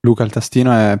Luca, il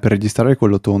tastino è per registrare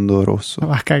quello tondo rosso.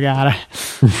 Va a cagare.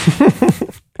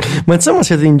 Ma insomma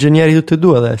siete ingegneri tutti e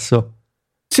due adesso?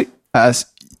 Sì,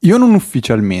 io non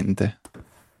ufficialmente.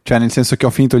 Cioè nel senso che ho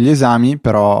finito gli esami,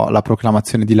 però la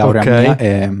proclamazione di laurea mia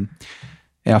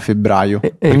è a febbraio.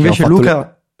 E invece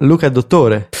Luca è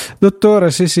dottore. Dottore,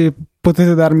 sì,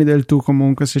 potete darmi del tu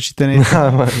comunque se ci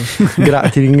tenete.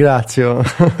 Ti ringrazio.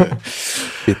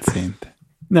 Pezzente.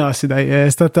 No, sì, dai, è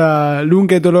stata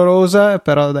lunga e dolorosa,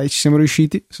 però dai, ci siamo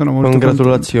riusciti. Sono molto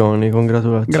congratulazioni.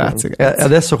 Grazie. E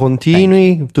adesso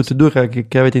continui, tutti e due,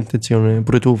 che avete intenzione?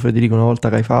 Pure tu, Federico, una volta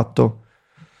che hai fatto?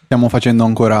 Stiamo facendo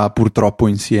ancora purtroppo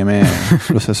insieme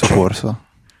lo stesso corso.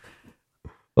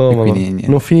 Quindi,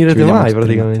 non finirete mai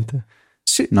praticamente.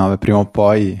 Sì. No, prima o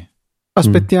poi.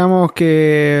 Aspettiamo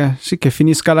che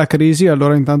finisca la crisi,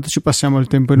 allora intanto ci passiamo il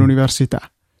tempo in università.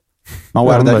 Ma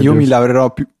guarda, io mi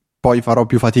lavorerò poi farò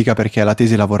più fatica perché la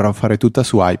tesi la vorrò fare tutta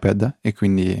su iPad e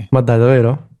quindi... Ma dai,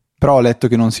 davvero? Però ho letto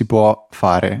che non si può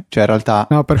fare, cioè in realtà...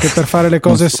 No, perché per fare le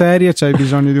cose serie c'hai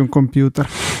bisogno di un computer.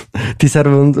 Ti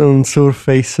serve un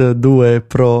Surface 2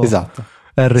 Pro. Esatto.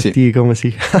 RT, sì. Come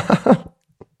si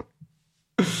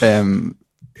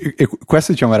e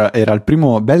questo, diciamo, era il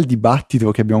primo bel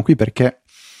dibattito che abbiamo qui, perché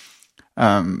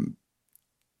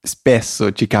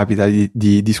spesso ci capita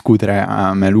di discutere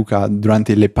a me e Luca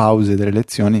durante le pause delle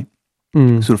lezioni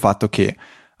sul fatto che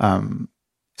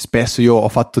spesso io ho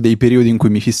fatto dei periodi in cui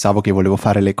mi fissavo che volevo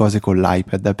fare le cose con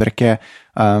l'iPad, perché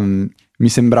mi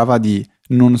sembrava di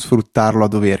non sfruttarlo a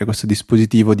dovere, questo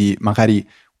dispositivo, di magari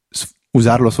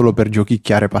usarlo solo per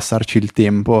giochicchiare, passarci il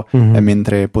tempo,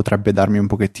 mentre potrebbe darmi un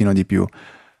pochettino di più.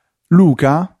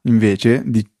 Luca, invece,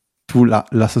 tu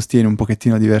la sostieni un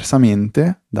pochettino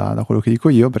diversamente da quello che dico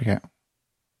io, perché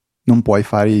non puoi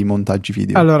fare i montaggi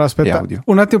video. Allora, aspetta, e audio.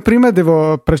 Un attimo prima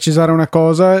devo precisare una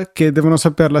cosa che devono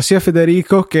saperla sia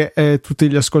Federico che tutti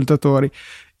gli ascoltatori.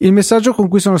 Il messaggio con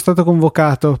cui sono stato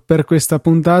convocato per questa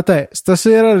puntata è: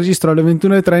 stasera registro alle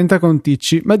 21:30 con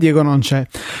Ticci, ma Diego non c'è.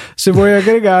 Se vuoi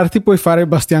aggregarti puoi fare il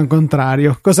bastian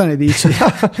contrario. Cosa ne dici?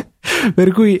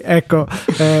 Per cui, ecco,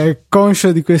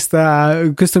 conscio di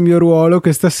questo mio ruolo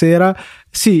questa sera,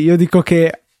 sì, io dico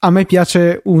che a me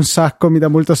piace un sacco, mi dà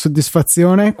molta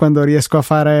soddisfazione quando riesco a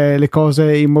fare le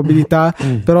cose in mobilità,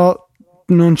 però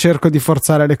non cerco di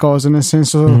forzare le cose, nel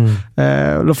senso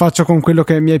lo faccio con quello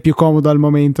che mi è più comodo al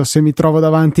momento. Se mi trovo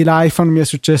davanti l'iPhone, mi è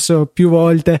successo più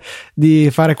volte di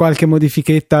fare qualche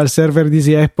modifichetta al server di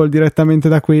Easy Apple direttamente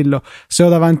da quello. Se ho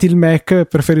davanti il Mac,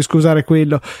 preferisco usare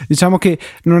quello. Diciamo che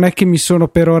non è che mi sono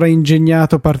per ora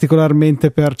ingegnato particolarmente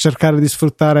per cercare di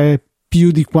sfruttare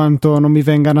più di quanto non mi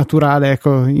venga naturale,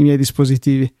 ecco, i miei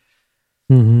dispositivi.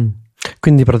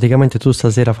 Quindi praticamente tu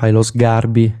stasera fai lo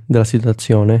sgarbi della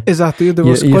situazione. Esatto, io devo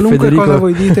qualunque Federico... cosa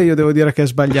voi dite, io devo dire che è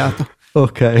sbagliato.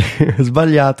 Ok,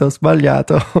 sbagliato.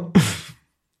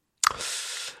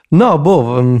 No,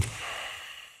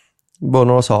 non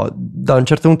lo so, da un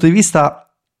certo punto di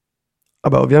vista,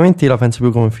 vabbè, ovviamente io la penso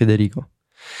più come Federico,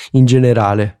 in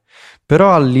generale,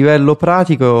 però a livello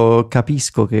pratico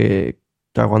capisco che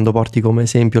quando porti come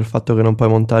esempio il fatto che non puoi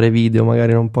montare video,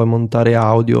 magari non puoi montare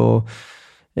audio,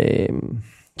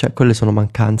 cioè quelle sono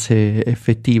mancanze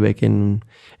effettive che non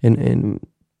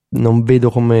vedo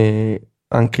come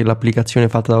anche l'applicazione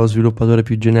fatta dallo sviluppatore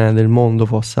più geniale del mondo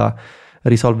possa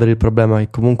risolvere il problema, che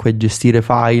comunque gestire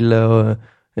file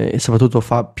e soprattutto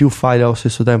più file allo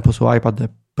stesso tempo su iPad è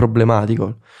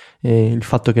problematico. Il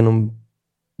fatto che non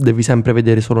devi sempre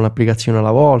vedere solo un'applicazione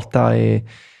alla volta,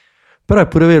 però è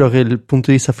pure vero che il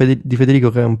punto di vista di Federico,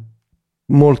 che è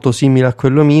molto simile a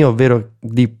quello mio, ovvero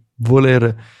di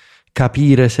voler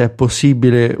capire se è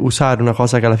possibile usare una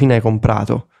cosa che alla fine hai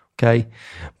comprato, ok?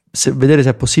 Vedere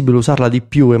se è possibile usarla di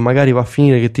più e magari va a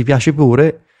finire che ti piace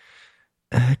pure,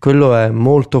 quello è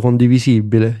molto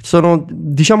condivisibile.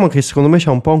 Diciamo che secondo me c'è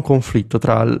un po' un conflitto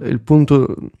tra il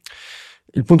punto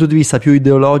di vista più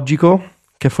ideologico,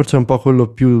 che forse è un po' quello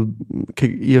più che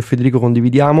io e Federico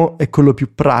condividiamo, e quello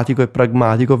più pratico e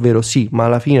pragmatico, ovvero sì, ma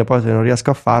alla fine poi se non riesco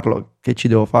a farlo, che ci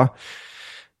devo fare?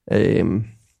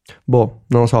 Non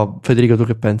lo so, Federico, tu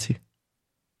che pensi?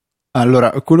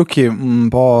 Allora, quello che un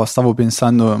po' stavo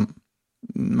pensando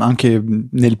anche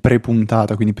nel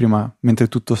pre-puntata, quindi prima, mentre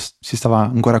tutto si stava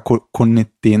ancora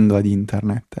connettendo ad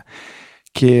internet,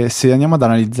 che se andiamo ad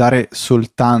analizzare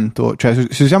soltanto, cioè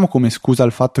se usiamo come scusa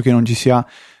il fatto che non ci sia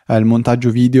il montaggio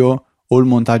video o il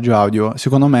montaggio audio,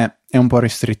 secondo me è un po'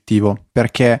 restrittivo,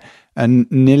 perché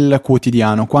nel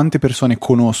quotidiano quante persone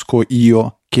conosco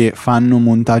io che fanno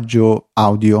montaggio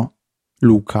audio?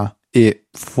 Luca e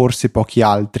forse pochi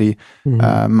altri,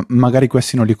 magari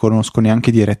questi non li conosco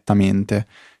neanche direttamente.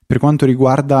 Per quanto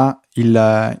riguarda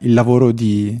il lavoro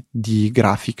di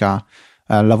grafica,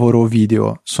 lavoro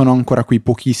video, sono ancora qui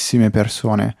pochissime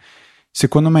persone.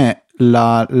 Secondo me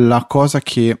la cosa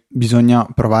che bisogna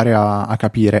provare a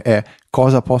capire è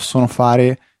cosa possono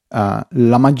fare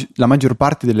la maggior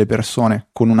parte delle persone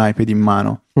con un iPad in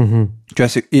mano. Cioè,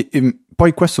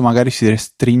 poi questo magari si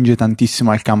restringe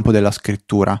tantissimo al campo della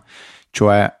scrittura,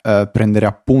 cioè prendere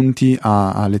appunti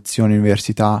a lezioni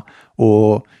all'università,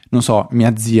 o non so,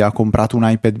 mia zia ha comprato un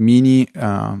iPad mini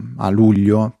a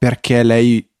luglio perché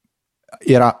lei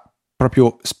era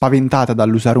proprio spaventata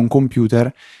dall'usare un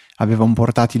computer, aveva un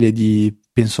portatile di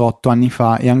penso 8 anni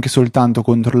fa, e anche soltanto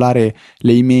controllare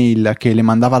le email che le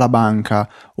mandava la banca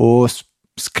o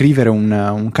scrivere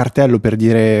un cartello per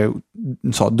dire,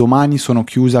 non so, domani sono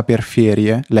chiusa per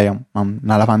ferie, lei ha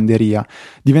una lavanderia,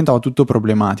 diventava tutto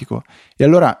problematico. E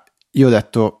allora io ho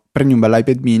detto: prendi un bel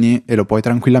iPad mini e lo puoi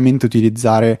tranquillamente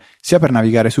utilizzare sia per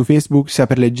navigare su Facebook, sia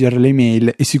per leggere le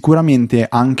email, e sicuramente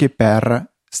anche per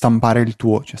stampare il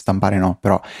tuo, cioè stampare no,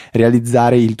 però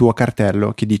realizzare il tuo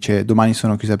cartello che dice domani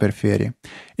sono chiusa per ferie.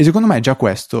 E secondo me già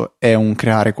questo è un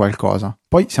creare qualcosa.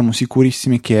 Poi siamo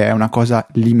sicurissimi che è una cosa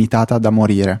limitata da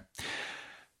morire,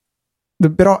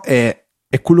 però è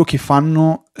quello che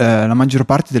fanno la maggior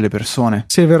parte delle persone.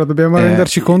 Sì, è vero, dobbiamo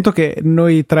renderci conto che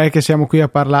noi tre che siamo qui a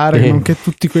parlare, nonché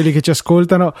tutti quelli che ci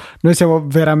ascoltano, noi siamo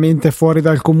veramente fuori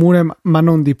dal comune, ma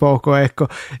non di poco, ecco.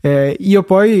 Io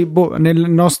poi,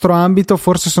 nel nostro ambito,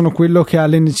 forse sono quello che ha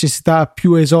le necessità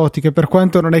più esotiche, per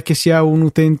quanto non è che sia un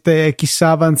utente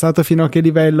chissà avanzato fino a che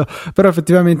livello, però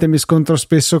effettivamente mi scontro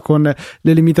spesso con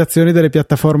le limitazioni delle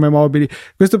piattaforme mobili.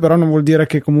 Questo però non vuol dire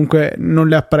che comunque non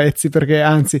le apprezzi, perché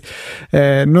anzi,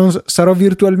 non sarò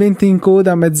virtualmente in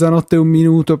coda a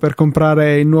 00:01 per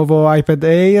comprare il nuovo iPad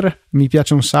Air. Mi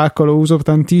piace un sacco, lo uso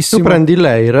tantissimo. Tu prendi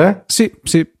l'Air? Sì,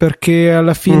 perché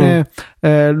alla fine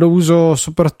lo uso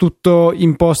soprattutto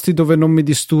in posti dove non mi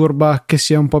disturba che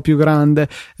sia un po' più grande.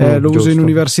 Lo uso in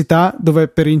università, dove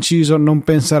per inciso non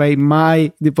penserei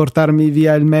mai di portarmi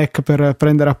via il Mac per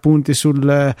prendere appunti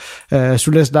sulle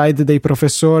slide dei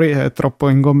professori, è troppo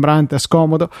ingombrante e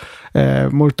scomodo.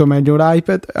 Molto meglio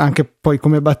l'iPad, anche poi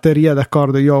come batteria,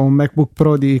 d'accordo, io ho un MacBook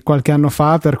Pro di qualche anno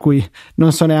fa, per cui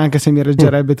non so neanche se mi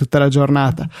reggerebbe tutta la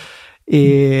giornata.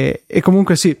 E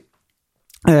comunque sì,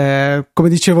 come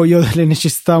dicevo, io ho delle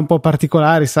necessità un po'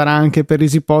 particolari, sarà anche per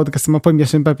Easy Podcast, ma poi mi è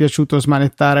sempre piaciuto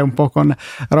smanettare un po' con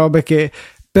robe che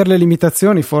per le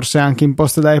limitazioni forse anche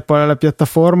imposte da Apple alla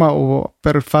piattaforma, o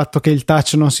per il fatto che il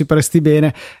touch non si presti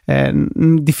bene,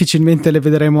 difficilmente le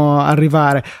vedremo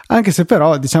arrivare, anche se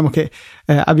però diciamo che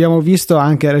abbiamo visto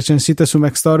anche recensite su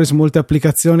Mac Stories molte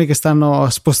applicazioni che stanno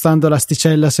spostando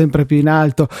l'asticella sempre più in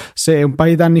alto. Se un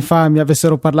paio d'anni fa mi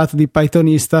avessero parlato di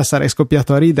Pythonista sarei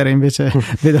scoppiato a ridere, invece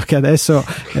vedo che adesso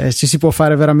ci si può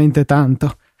fare veramente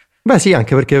tanto. Beh sì,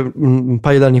 anche perché un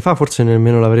paio d'anni fa forse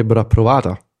nemmeno l'avrebbero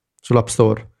approvata sull'App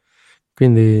Store,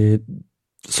 quindi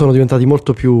sono diventati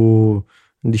molto più,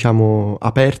 diciamo,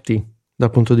 aperti dal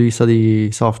punto di vista di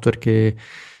software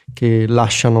che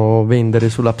lasciano vendere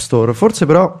sull'App Store. Forse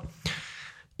però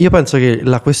io penso che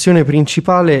la questione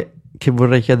principale che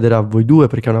vorrei chiedere a voi due,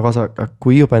 perché è una cosa a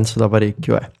cui io penso da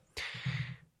parecchio, è: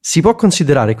 si può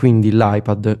considerare quindi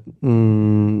l'iPad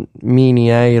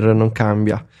mini Air, non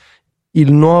cambia,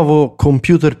 il nuovo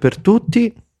computer per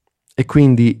tutti, e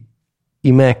quindi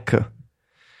i Mac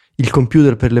il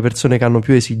computer per le persone che hanno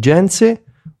più esigenze,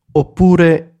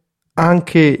 oppure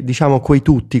anche, diciamo,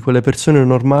 quelle persone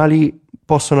normali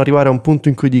possono arrivare a un punto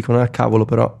in cui dicono cavolo,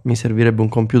 però mi servirebbe un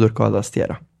computer con la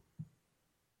tastiera?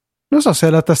 Non so se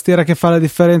è la tastiera che fa la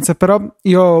differenza, però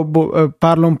io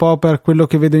parlo un po' per quello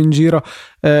che vedo in giro.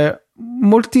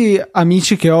 Molti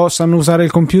amici che ho sanno usare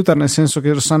il computer, nel senso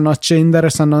che lo sanno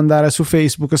accendere, sanno andare su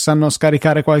Facebook, sanno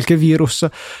scaricare qualche virus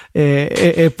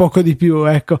e poco di più,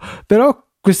 ecco. Però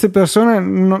queste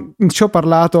persone, ci ho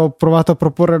parlato, ho provato a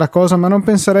proporre la cosa, ma non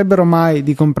penserebbero mai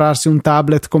di comprarsi un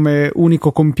tablet come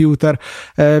unico computer,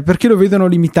 perché lo vedono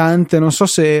limitante. Non so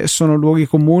se sono luoghi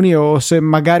comuni o se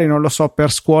magari, non lo so,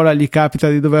 per scuola gli capita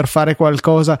di dover fare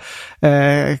qualcosa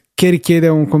che richiede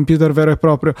un computer vero e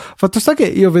proprio. Fatto sta che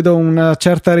io vedo una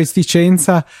certa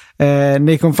reticenza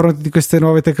nei confronti di queste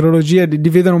nuove tecnologie, li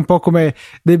vedono un po' come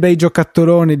dei bei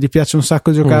giocattoloni, gli piace un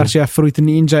sacco giocarci a Fruit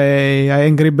Ninja e a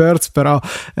Angry Birds, però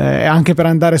anche per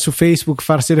andare su Facebook,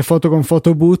 farsi le foto con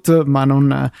Photoboot, ma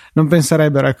non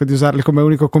penserebbero, ecco, di usarli come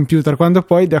unico computer, quando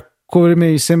poi, da come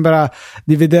mi sembra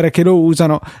di vedere che lo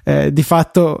usano, di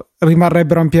fatto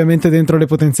rimarrebbero ampiamente dentro le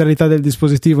potenzialità del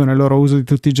dispositivo nel loro uso di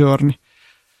tutti i giorni.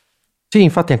 Sì,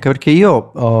 infatti, anche perché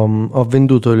io ho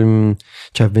venduto non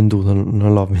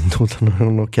l'ho venduto,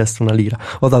 non ho chiesto una lira.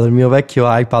 Ho dato il mio vecchio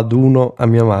iPad 1 a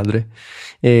mia madre.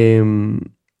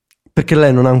 Perché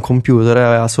lei non ha un computer,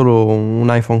 aveva solo un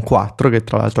iPhone 4, che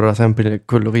tra l'altro era sempre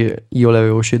quello che io le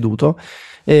avevo ceduto,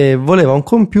 e voleva un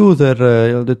computer.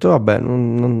 E ho detto vabbè,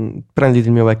 prenditi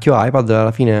il mio vecchio iPad,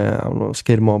 alla fine ha uno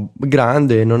schermo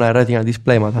grande, non ha retina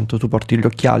display, ma tanto tu porti gli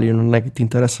occhiali, non è che ti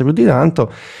interessa più di tanto,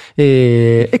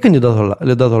 e quindi le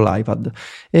ho dato l'iPad.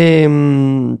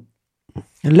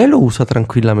 Lei lo usa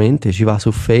tranquillamente, ci va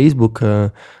su Facebook,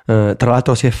 tra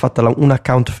l'altro si è fatta un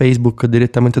account Facebook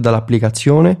direttamente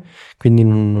dall'applicazione, quindi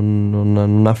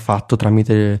non ha fatto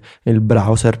tramite il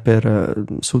browser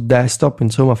su desktop,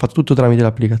 insomma ha fatto tutto tramite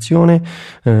l'applicazione,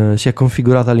 si è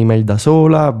configurata l'email da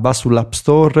sola, va sull'App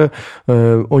Store,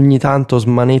 ogni tanto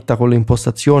smanetta con le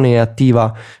impostazioni e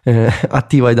attiva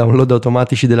i download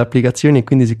automatici delle applicazioni, e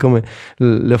quindi siccome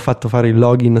le ho fatto fare il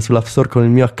login sull'App Store con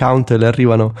il mio account, le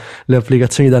arrivano le applicazioni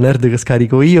da nerd che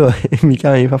scarico io, e mi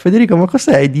chiama e mi fa: Federico, ma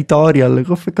cos'è editorial?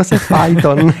 Cos'è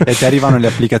Python? E ti arrivano le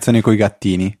applicazioni coi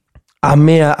gattini. A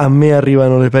me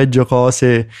arrivano le peggio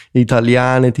cose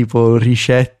italiane, tipo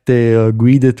ricette,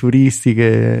 guide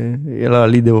turistiche, e allora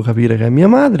lì devo capire che è mia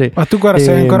madre. Ma tu guarda,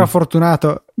 sei ancora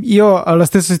fortunato. Io ho la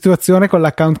stessa situazione con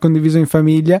l'account condiviso in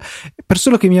famiglia, per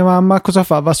solo che mia mamma cosa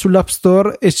fa? Va sull'App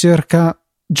Store e cerca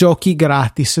giochi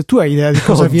gratis. Tu hai idea di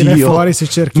cosa viene fuori se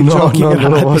cerchi giochi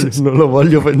gratis? Non lo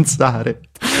voglio pensare.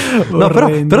 No,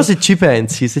 però se ci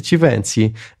pensi,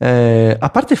 a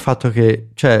parte il fatto che,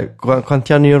 cioè,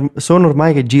 quanti anni sono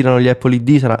ormai che girano gli Apple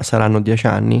ID? Saranno 10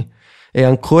 anni e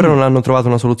ancora non hanno trovato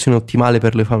una soluzione ottimale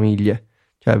per le famiglie.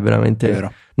 Cioè,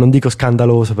 veramente, non dico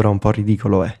scandaloso, però un po'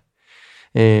 ridicolo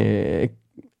è.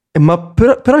 Ma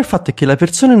però il fatto è che le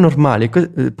persone normali,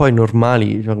 poi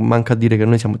normali, cioè, manca a dire che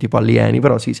noi siamo tipo alieni,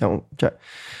 però sì, siamo, cioè,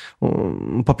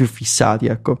 un po' più fissati,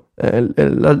 ecco.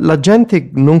 La gente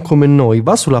non come noi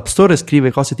va sull'App Store e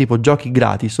scrive cose tipo giochi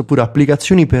gratis, oppure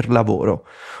applicazioni per lavoro,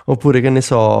 oppure, che ne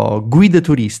so, guide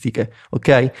turistiche,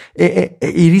 ok? E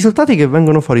i risultati che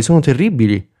vengono fuori sono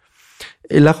terribili.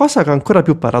 E la cosa che è ancora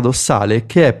più paradossale è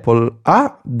che Apple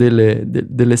ha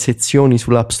delle sezioni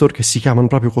sull'App Store che si chiamano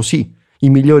proprio così: i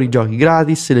migliori giochi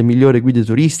gratis, le migliori guide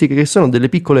turistiche, che sono delle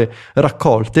piccole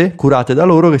raccolte curate da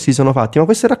loro che si sono fatti, ma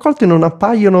queste raccolte non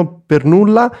appaiono per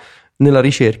nulla nella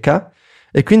ricerca,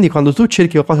 e quindi quando tu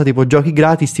cerchi qualcosa tipo giochi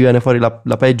gratis ti viene fuori la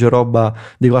peggio roba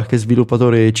di qualche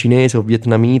sviluppatore cinese o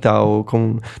vietnamita o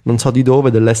non so di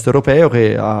dove, dell'est europeo,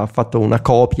 che ha fatto una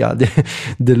copia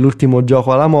dell'ultimo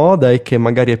gioco alla moda e che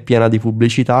magari è piena di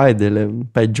pubblicità e delle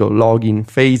peggio login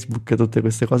Facebook e tutte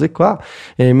queste cose qua,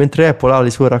 e mentre Apple ha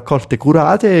le sue raccolte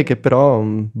curate che però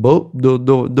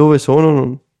dove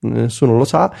sono nessuno lo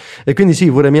sa. E quindi sì,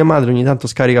 pure mia madre ogni tanto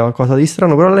scarica qualcosa di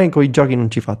strano, però lei con i giochi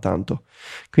non ci fa tanto,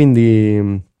 quindi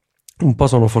un po'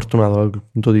 sono fortunato dal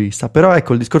punto di vista. Però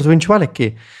ecco, il discorso principale è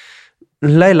che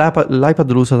lei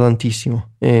l'iPad lo usa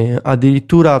tantissimo, e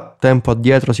addirittura tempo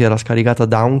addietro si era scaricata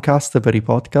Downcast per i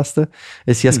podcast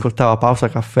e si ascoltava Pausa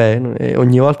Caffè, e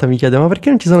ogni volta mi chiede: ma perché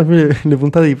non ci sono più le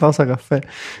puntate di Pausa Caffè?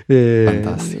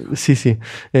 Fantastico. Sì.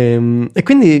 E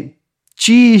quindi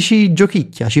ci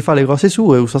giochicchia, ci fa le cose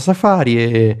sue, usa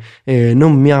Safari, e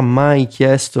non mi ha mai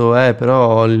chiesto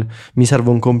però mi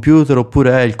serve un computer,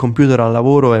 oppure il computer al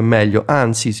lavoro è meglio.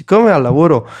 Anzi, siccome al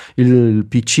lavoro il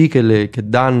PC che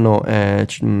danno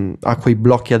ha quei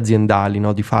blocchi aziendali,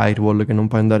 no, di firewall, che non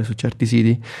puoi andare su certi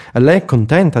siti, lei è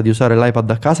contenta di usare l'iPad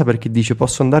a casa perché dice: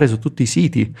 posso andare su tutti i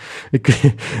siti, e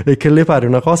che le pare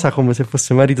una cosa come se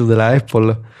fosse merito della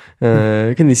Apple.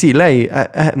 Quindi sì, lei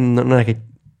non è che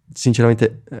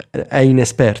sinceramente è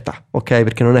inesperta, ok?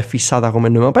 Perché non è fissata come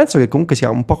noi, ma penso che comunque sia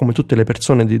un po' come tutte le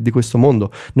persone di questo mondo.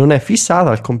 Non è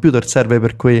fissata, il computer serve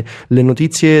per le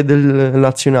notizie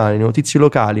nazionali, le notizie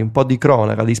locali, un po' di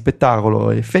cronaca, di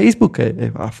spettacolo, e Facebook e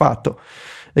ha fatto.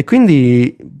 E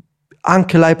quindi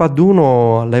anche l'iPad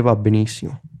 1 a lei va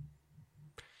benissimo.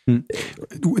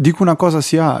 Dico una cosa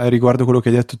sia riguardo quello che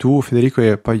hai detto tu, Federico,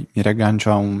 e poi mi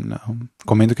riaggancio a un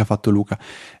commento che ha fatto Luca.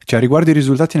 Cioè, riguardo i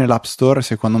risultati nell'App Store,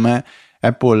 secondo me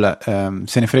Apple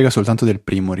se ne frega soltanto del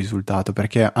primo risultato,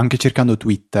 perché anche cercando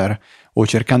Twitter o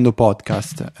cercando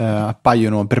podcast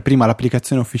appaiono per prima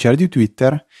l'applicazione ufficiale di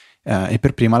Twitter e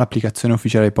per prima l'applicazione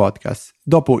ufficiale dei podcast.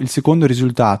 Dopo il secondo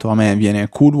risultato a me viene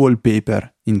cool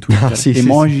wallpaper in Twitter,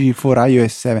 emoji for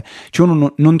iOS 7. Cioè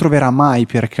uno non troverà mai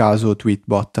per caso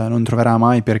Tweetbot, non troverà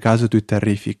mai per caso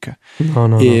Twitterific.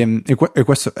 No. E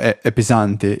questo è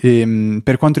pesante.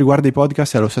 Per quanto riguarda i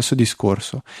podcast è lo stesso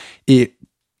discorso, e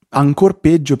ancora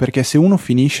peggio perché se uno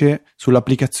finisce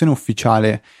sull'applicazione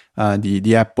ufficiale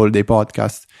di Apple dei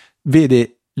podcast,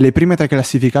 vede le prime 3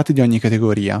 classificate di ogni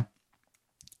categoria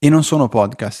e non sono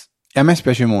podcast. E a me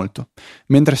spiace molto.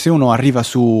 Mentre se uno arriva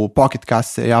su Pocket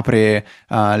Cast e apre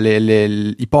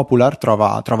i popular,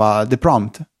 trova The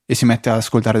Prompt e si mette ad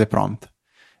ascoltare The Prompt.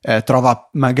 Trova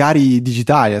magari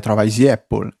Digitalia, trova Easy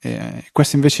Apple.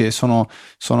 Queste invece sono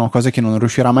cose che non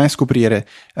riuscirà mai a scoprire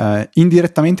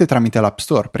indirettamente tramite l'App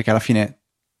Store, perché alla fine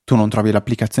tu non trovi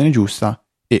l'applicazione giusta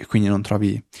e quindi non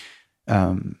trovi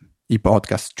i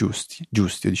podcast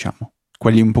giusti, diciamo.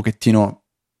 Quelli un pochettino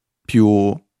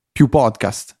più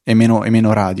podcast e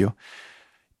meno radio.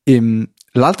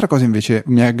 L'altra cosa invece,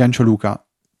 mi aggancio a Luca,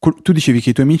 tu dicevi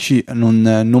che i tuoi amici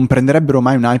non prenderebbero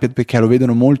mai un iPad perché lo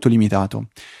vedono molto limitato.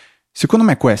 Secondo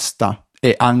me questa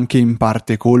è anche in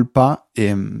parte colpa,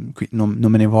 e qui non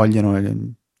me ne vogliono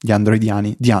gli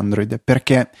androidiani, di Android,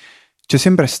 perché c'è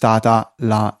sempre stata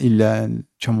il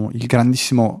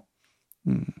grandissimo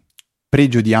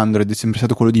pregio di Android, è sempre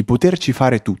stato quello di poterci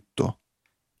fare tutto.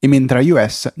 E mentre a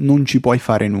iOS non ci puoi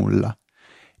fare nulla.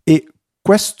 E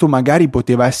questo magari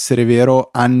poteva essere vero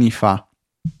anni fa,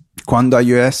 quando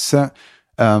iOS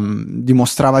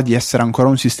dimostrava di essere ancora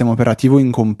un sistema operativo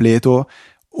incompleto,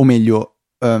 o meglio,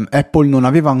 Apple non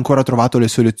aveva ancora trovato le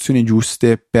soluzioni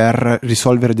giuste per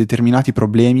risolvere determinati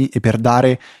problemi e per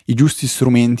dare i giusti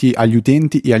strumenti agli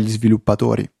utenti e agli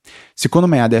sviluppatori. Secondo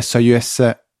me adesso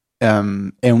iOS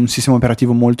è un sistema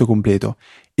operativo molto completo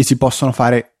e si possono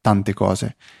fare tante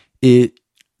cose. E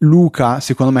Luca,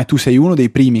 secondo me tu sei uno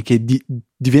dei primi che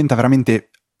diventa veramente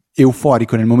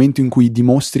euforico nel momento in cui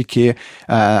dimostri che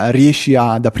riesci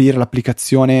ad aprire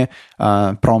l'applicazione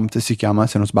Prompt, si chiama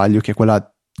se non sbaglio, che è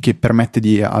quella che permette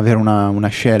di avere una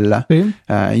shell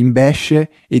in Bash,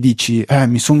 e dici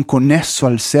mi sono connesso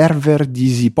al server di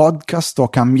Easy Podcast, ho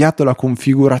cambiato la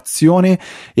configurazione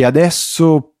e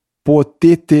adesso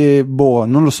potete,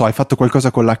 non lo so, hai fatto qualcosa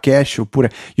con la cache.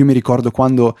 Oppure io mi ricordo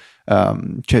quando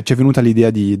c'è venuta l'idea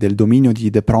del dominio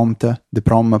di The Prompt,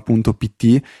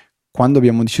 theprom.pt, quando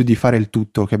abbiamo deciso di fare il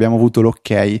tutto, che abbiamo avuto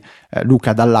l'ok,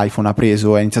 Luca dall'iPhone ha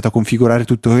preso, ha iniziato a configurare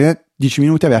tutto, 10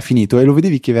 minuti aveva finito, e lo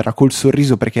vedevi che era col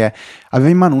sorriso perché aveva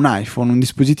in mano un iPhone, un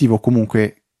dispositivo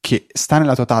comunque che sta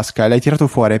nella tua tasca, e l'hai tirato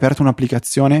fuori, hai aperto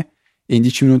un'applicazione e in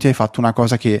 10 minuti hai fatto una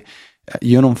cosa che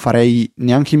io non farei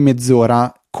neanche in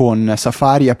mezz'ora, con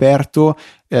Safari aperto,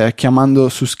 chiamando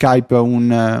su Skype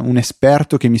un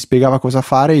esperto che mi spiegava cosa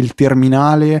fare, il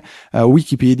terminale,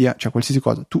 Wikipedia, cioè qualsiasi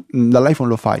cosa, tu dall'iPhone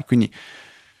lo fai. Quindi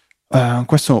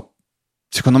questo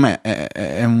secondo me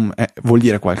vuol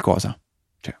dire qualcosa.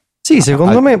 Cioè, sì,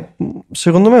 secondo me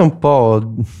è un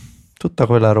po' tutta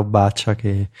quella robaccia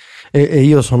che e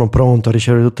io sono pronto a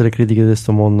ricevere tutte le critiche di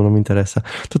questo mondo, non mi interessa,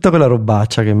 tutta quella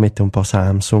robaccia che mette un po'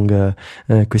 Samsung,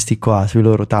 questi qua sui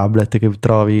loro tablet che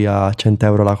trovi a 100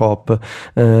 euro la COP,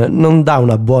 non dà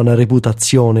una buona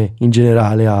reputazione in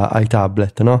generale ai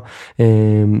tablet, no?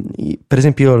 Per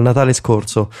esempio io il Natale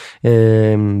scorso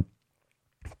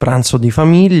pranzo di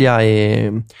famiglia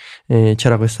e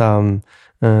c'era questa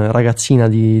ragazzina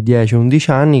di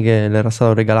 10-11 anni che le era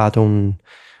stato regalato un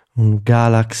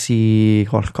Galaxy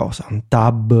qualcosa, un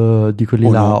Tab di quelli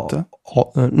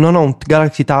un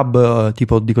Galaxy Tab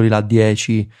tipo di quelli là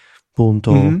 10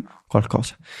 punto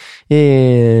qualcosa,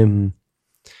 e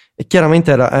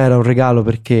chiaramente era un regalo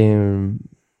perché i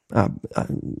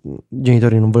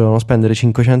genitori non volevano spendere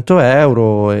 500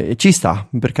 euro e ci sta,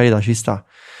 per carità ci sta,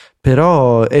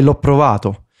 però l'ho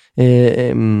provato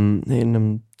e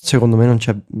secondo me non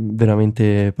c'è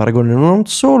veramente paragone, non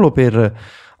solo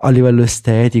a livello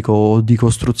estetico o di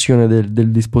costruzione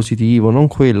del dispositivo, non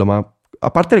quello, ma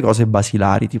a parte le cose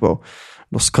basilari tipo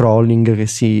lo scrolling che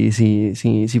si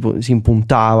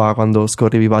impuntava quando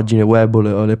scorrevi pagine web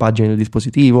o le pagine del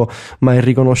dispositivo, ma il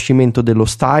riconoscimento dello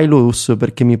stylus,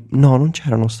 perché non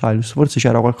c'era uno stylus, forse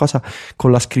c'era qualcosa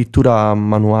con la scrittura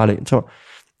manuale, insomma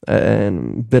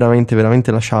veramente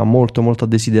veramente lasciava molto molto a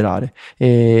desiderare,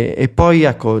 e poi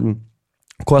ecco,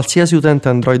 qualsiasi utente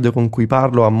Android con cui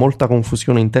parlo ha molta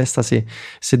confusione in testa se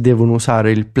devono usare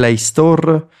il Play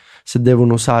Store, se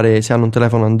hanno un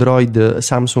telefono Android.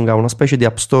 Samsung ha una specie di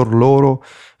App Store loro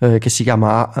che si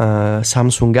chiama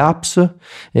Samsung Apps,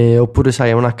 oppure sai,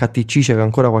 è un HTC, c'è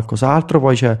ancora qualcos'altro,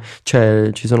 poi ci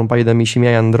sono un paio di amici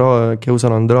miei che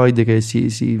usano Android che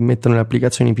si mettono le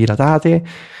applicazioni piratate.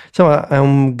 Insomma è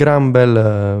una gran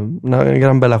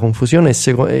bella confusione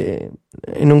e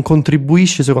non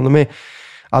contribuisce secondo me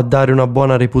a dare una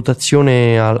buona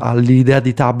reputazione all'idea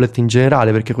di tablet in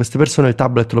generale, perché queste persone il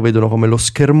tablet lo vedono come lo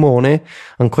schermone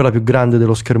ancora più grande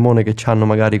dello schermone che hanno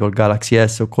magari col Galaxy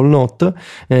S o col Note,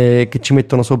 che ci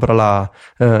mettono sopra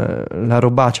la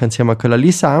robaccia insieme a quella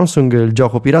lì Samsung, il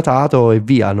gioco piratato e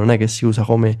via, non è che si usa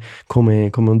come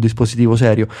un dispositivo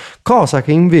serio, cosa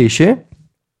che invece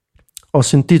ho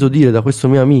sentito dire da questo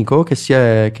mio amico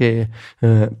che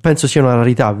penso sia una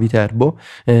rarità a Viterbo.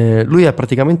 Lui è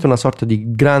praticamente una sorta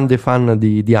di grande fan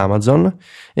di Amazon,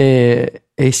 e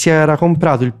si era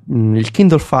comprato il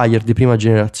Kindle Fire di prima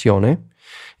generazione,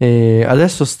 e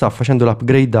adesso sta facendo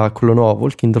l'upgrade a quello nuovo,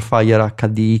 il Kindle Fire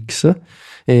HDX,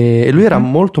 e lui era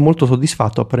molto molto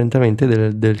soddisfatto apparentemente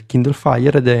del Kindle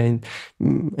Fire, ed è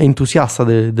entusiasta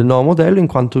del nuovo modello, in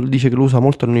quanto dice che lo usa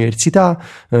molto all'università,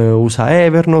 usa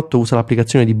Evernote, usa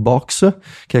l'applicazione di Box,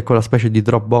 che è quella specie di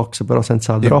Dropbox però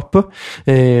senza drop,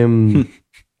 e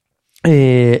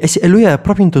lui è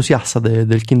proprio entusiasta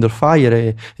del Kindle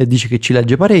Fire, e dice che ci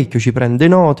legge parecchio, ci prende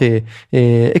note,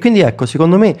 e quindi ecco,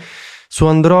 secondo me su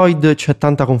Android c'è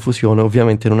tanta confusione,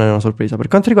 ovviamente non è una sorpresa. Per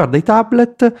quanto riguarda i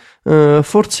tablet,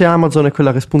 forse Amazon è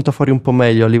quella che spunta fuori un po'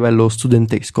 meglio a livello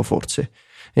studentesco, forse.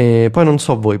 Poi non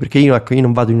so voi, perché io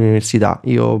non vado in università,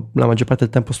 io la maggior parte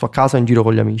del tempo sto a casa in giro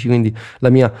con gli amici, quindi la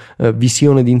mia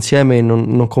visione d'insieme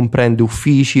non comprende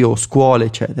uffici o scuole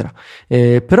eccetera,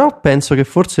 però penso che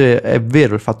forse è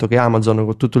vero il fatto che Amazon,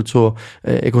 con tutto il suo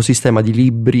ecosistema di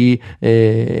libri,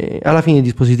 alla fine i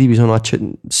dispositivi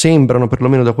sembrano,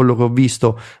 perlomeno da quello che ho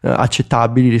visto,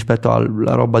 accettabili rispetto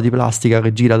alla roba di plastica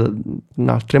che gira in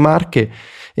altre marche,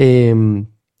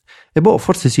 e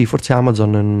forse sì, forse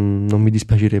Amazon non mi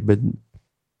dispiacerebbe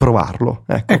provarlo.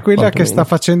 Ecco, è quella che sta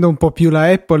facendo un po' più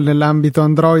la Apple nell'ambito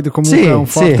Android, comunque ha un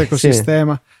forte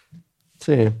ecosistema.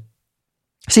 Sì,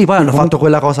 poi hanno fatto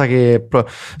quella cosa che,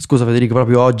 scusa Federico,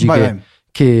 proprio oggi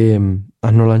che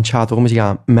hanno lanciato, come si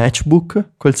chiama?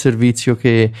 Matchbook, quel servizio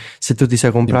che se tu ti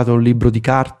sei comprato un libro di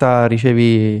carta,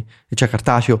 cioè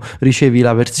cartaceo, ricevi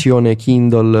la versione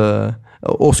Kindle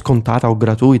o scontata o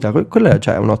gratuita. Quella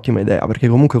è un'ottima idea, perché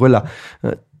comunque quella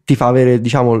ti fa avere,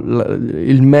 diciamo,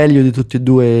 il meglio di tutti e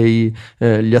due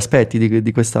gli aspetti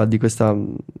di questi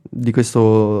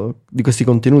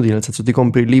contenuti, nel senso ti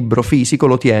compri il libro fisico,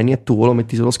 lo tieni, è tuo, lo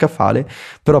metti sullo scaffale,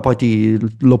 però poi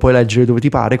lo puoi leggere dove ti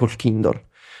pare col Kindle.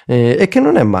 E che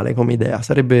non è male come idea,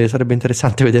 sarebbe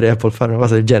interessante vedere Apple fare una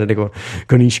cosa del genere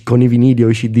con i vinili o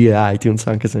i CD e iTunes,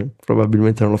 anche se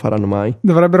probabilmente non lo faranno mai.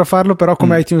 Dovrebbero farlo però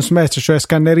come iTunes Match, cioè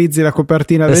scannerizzi la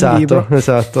copertina del libro.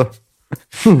 Esatto.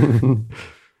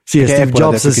 Sì, Steve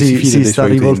Jobs si sta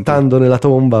rivoltando nella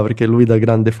tomba, perché lui, da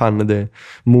grande fan di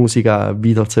musica,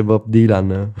 Beatles e Bob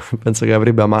Dylan, penso che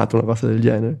avrebbe amato una cosa del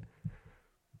genere.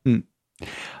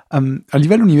 A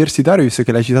livello universitario, visto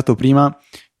che l'hai citato prima,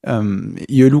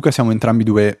 io e Luca siamo entrambi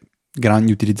due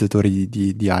grandi utilizzatori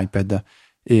di iPad,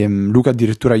 e Luca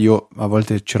addirittura, io a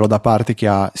volte ce l'ho da parte, che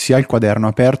ha sia il quaderno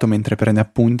aperto mentre prende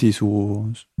appunti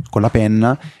con la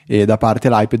penna, e da parte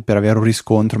l'iPad per avere un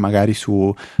riscontro magari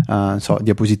su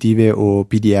diapositive o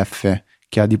PDF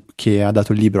che ha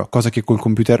dato il libro, cosa che col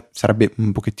computer sarebbe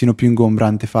un pochettino più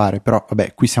ingombrante fare, però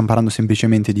vabbè, qui stiamo parlando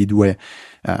semplicemente di due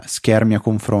schermi a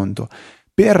confronto.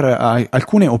 Per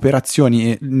alcune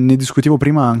operazioni, ne discutevo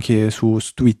prima anche su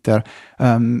Twitter,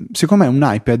 secondo me un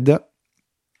iPad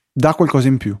dà qualcosa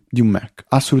in più di un Mac,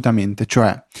 assolutamente,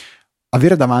 cioè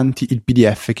avere davanti il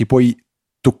PDF che puoi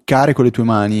toccare con le tue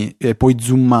mani, puoi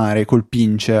zoomare col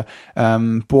pinch,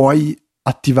 puoi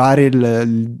attivare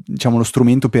lo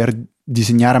strumento per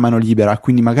disegnare a mano libera,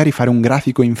 quindi magari fare un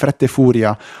grafico in fretta e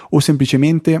furia, o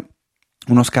semplicemente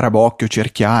uno scarabocchio,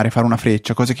 cerchiare, fare una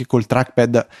freccia, cose che col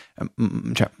trackpad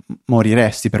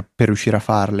moriresti per riuscire a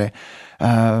farle,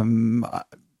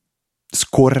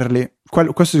 scorrerle.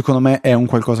 Questo secondo me è un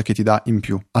qualcosa che ti dà in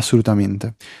più,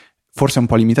 assolutamente. Forse è un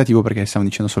po' limitativo, perché stiamo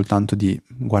dicendo soltanto di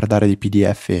guardare dei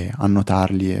PDF e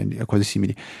annotarli e cose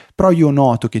simili, però io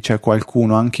noto che c'è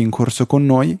qualcuno anche in corso con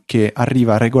noi che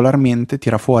arriva regolarmente,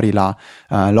 tira fuori la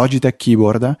Logitech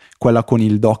Keyboard, quella con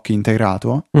il dock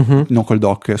integrato, non col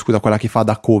dock, scusa, quella che fa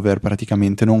da cover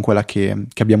praticamente, non quella che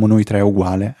abbiamo noi tre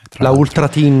uguale. La Ultra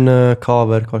Thin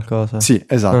cover, qualcosa. Sì,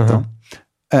 esatto.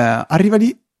 Arriva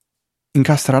lì,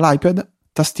 incastra l'iPad,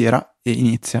 tastiera e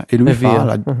inizia, e lui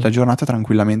fa la giornata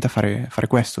tranquillamente a fare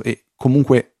questo, e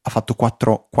comunque ha fatto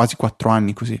quasi 4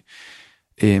 anni così.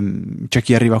 C'è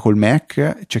chi arriva col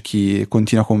Mac, c'è chi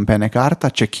continua con penna e carta,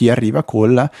 c'è chi arriva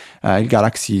col il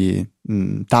Galaxy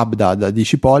Tab da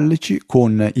 10 pollici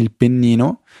con il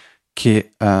pennino,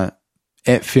 che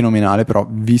è fenomenale, però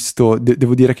visto,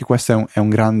 devo dire che questo è un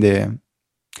grande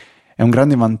è un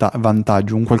grande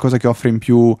vantaggio, un qualcosa che offre in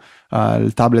più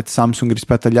il tablet Samsung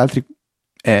rispetto agli altri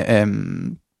è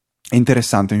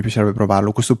interessante, mi piacerebbe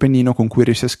provarlo. Questo pennino con cui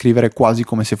riesci a scrivere quasi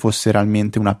come se fosse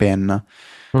realmente una penna,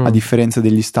 a differenza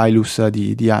degli stylus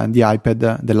di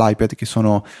iPad, dell'iPad, che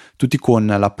sono tutti con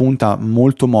la punta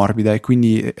molto morbida e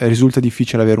quindi risulta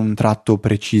difficile avere un tratto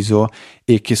preciso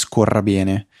e che scorra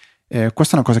bene.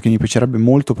 Questa è una cosa che mi piacerebbe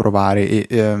molto provare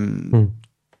e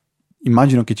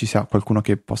immagino che ci sia qualcuno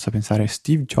che possa pensare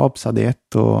Steve Jobs ha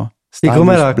detto... Sì,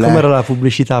 com'era la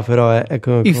pubblicità, però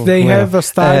if they have a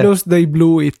stylus they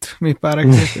blew it, mi pare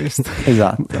che sia questo.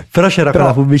 Esatto. Però c'era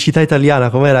quella pubblicità italiana,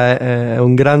 com'era? È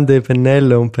un grande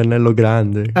pennello e un pennello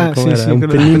grande, sì, un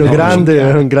pennino grande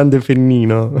e un grande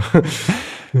pennino.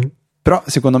 Però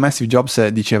secondo me Steve Jobs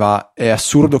diceva è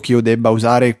assurdo che io debba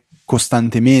usare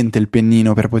costantemente il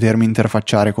pennino per potermi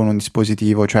interfacciare con un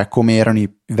dispositivo, cioè come erano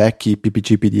i vecchi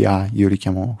PPC PDA, io li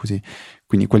chiamo così,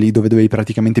 quindi quelli dove dovevi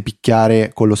praticamente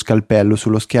picchiare con lo scalpello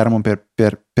sullo schermo per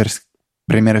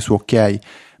premere su ok,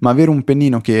 ma avere un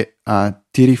pennino che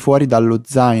tiri fuori dallo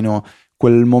zaino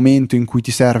quel momento in cui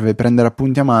ti serve prendere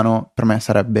appunti a mano, per me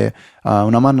sarebbe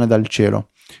una manna dal cielo,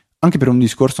 anche per un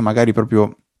discorso magari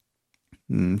proprio,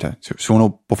 cioè, se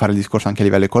uno può fare il discorso anche a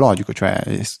livello ecologico, cioè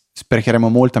sprecheremo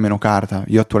molta meno carta.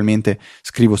 Io attualmente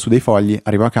scrivo su dei fogli,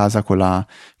 arrivo a casa con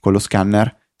lo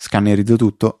scannerizzo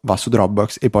tutto, va su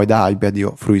Dropbox e poi da iPad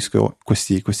io fruisco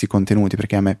questi contenuti,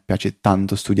 perché a me piace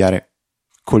tanto studiare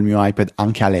col mio iPad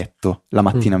anche a letto. La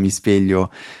mattina mi sveglio,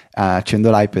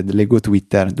 accendo l'iPad, leggo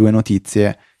Twitter, 2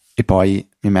 notizie e poi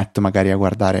mi metto magari a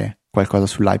guardare qualcosa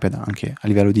sull'iPad anche a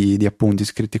livello di appunti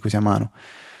scritti così a mano.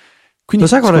 Quindi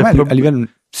lo sai qual è a livello...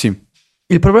 Sì.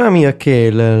 Il problema mio è che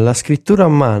la scrittura a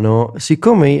mano,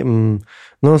 siccome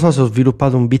non lo so se ho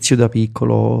sviluppato un vizio da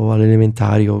piccolo alle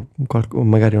elementari o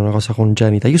magari una cosa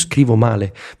congenita, io scrivo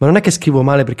male, ma non è che scrivo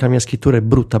male perché la mia scrittura è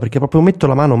brutta, perché proprio metto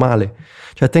la mano male,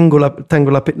 cioè tengo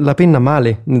la penna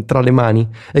male tra le mani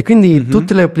e quindi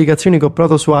tutte le applicazioni che ho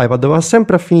provato su iPad va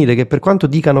sempre a finire che, per quanto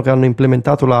dicano che hanno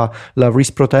implementato la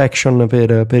wrist protection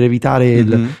per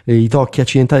evitare i tocchi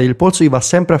accidentali del polso, va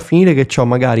sempre a finire che ho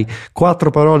magari 4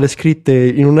 parole scritte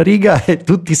in una riga e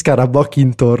tutti scarabocchi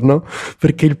intorno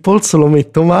perché il polso lo metto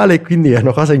male e quindi è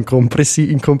una cosa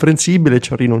incomprensibile,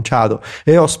 ci ho rinunciato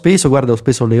e ho speso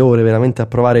le ore veramente a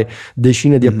provare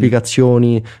decine di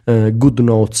applicazioni,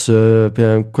 GoodNotes,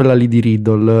 quella lì di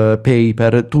Riddle,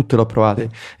 Paper, tutte l'ho provate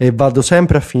e vado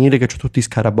sempre a finire che ho tutti i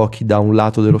scarabocchi da un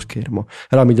lato dello schermo.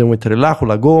 Allora mi devo mettere là con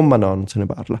la gomma, no, non se ne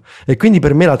parla. E quindi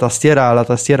per me la tastiera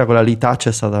quella lì touch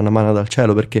è stata una manna dal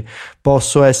cielo, perché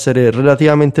posso essere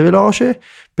relativamente veloce,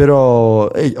 però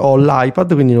ho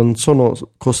l'iPad, quindi non sono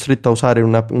costretto a usare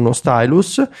uno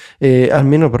stylus e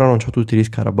almeno però non ho tutti gli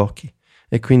scarabocchi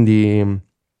e quindi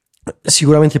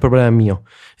sicuramente il problema è mio,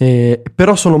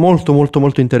 però sono molto molto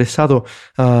molto interessato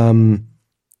con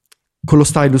lo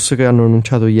stylus che hanno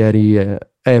annunciato ieri,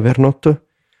 Evernote,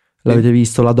 l'avete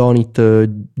visto, la Donit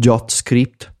Jot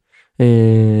Script,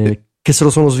 che se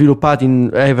lo sono sviluppati in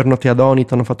Evernote e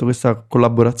Adonit, hanno fatto questa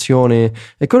collaborazione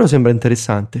e quello sembra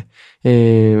interessante,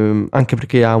 anche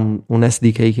perché ha un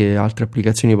SDK che altre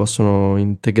applicazioni possono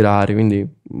integrare, quindi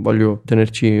voglio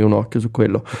tenerci un occhio su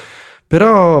quello.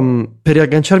 Però per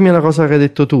riagganciarmi alla cosa che hai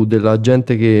detto tu della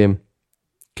gente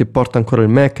che porta ancora il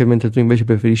Mac mentre tu invece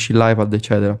preferisci l'iPad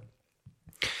eccetera,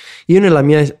 io nella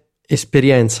mia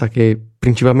esperienza, che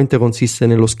principalmente consiste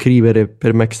nello scrivere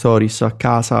per Mac Stories a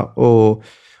casa o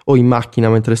in macchina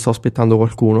mentre sto aspettando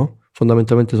qualcuno,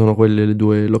 fondamentalmente sono quelle le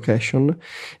 2 location,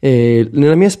 e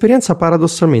nella mia esperienza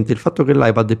paradossalmente il fatto che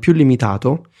l'iPad è più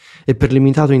limitato, e per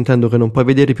limitato intendo che non puoi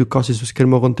vedere più cose su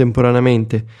schermo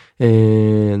contemporaneamente,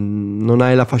 non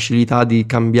hai la facilità di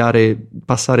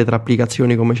passare tra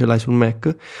applicazioni come ce l'hai sul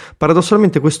Mac,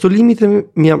 paradossalmente questo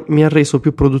limite mi ha reso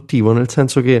più produttivo, nel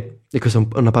senso che, e questa è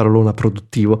una parolona,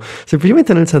 produttivo,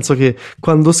 semplicemente nel senso che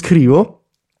quando scrivo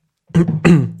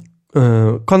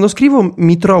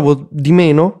mi trovo di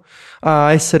meno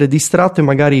a essere distratto, e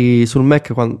magari sul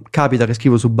Mac, quando capita che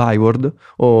scrivo su Byword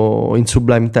o in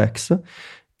Sublime Text,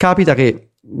 capita che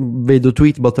vedo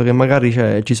Tweetbot che magari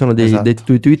ci sono dei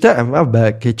tweet,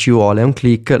 vabbè, che ci vuole, è un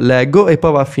click, leggo e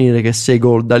poi va a finire che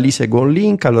da lì seguo un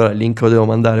link, allora il link lo devo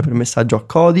mandare per messaggio a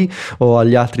Cody o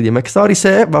agli altri di Mac Stories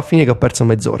e va a finire che ho perso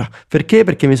mezz'ora. Perché?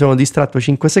 Perché mi sono distratto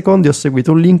 5 secondi e ho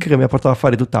seguito un link che mi ha portato a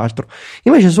fare tutt'altro.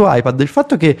 Invece su iPad il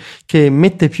fatto che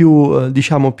mette più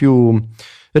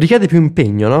richiede più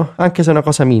impegno, no? Anche se è una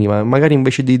cosa minima, magari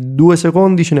invece di 2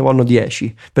 secondi ce ne vogliono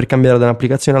 10 per cambiare da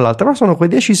un'applicazione all'altra, però sono quei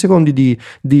 10 secondi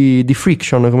di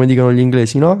friction, come dicono gli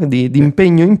inglesi, no? Di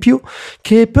impegno in più,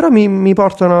 che però mi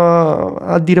portano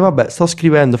a dire vabbè, sto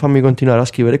scrivendo, fammi continuare a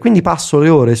scrivere, quindi passo le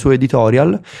ore su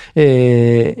editorial,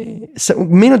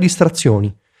 meno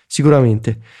distrazioni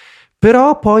sicuramente,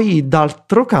 però poi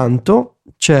d'altro canto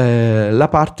c'è la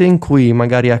parte in cui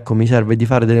magari, ecco, mi serve di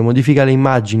fare delle modifiche alle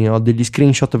immagini o degli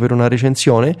screenshot per una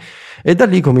recensione, e da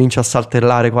lì comincio a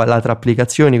saltellare qua le altre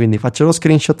applicazioni, quindi faccio lo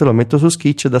screenshot, lo metto su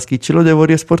Sketch, da Sketch lo devo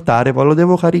riesportare, poi lo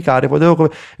devo caricare,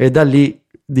 e da lì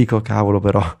dico cavolo,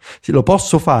 però sì, lo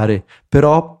posso fare,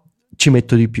 però ci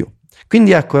metto di più.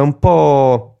 Quindi ecco, è un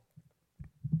po',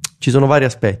 ci sono vari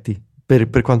aspetti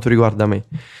per quanto riguarda me.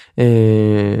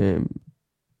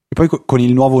 E poi con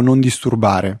il nuovo non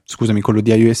disturbare, scusami, quello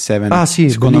di iOS 7, sì,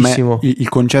 secondo bellissimo. me il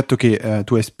concetto che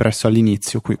tu hai espresso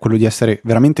all'inizio, quello di essere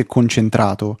veramente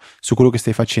concentrato su quello che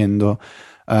stai facendo,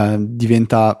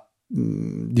 diventa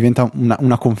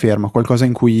una conferma, qualcosa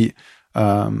in cui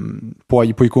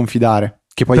puoi confidare,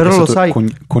 che poi però è stato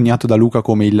coniato da Luca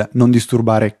come il non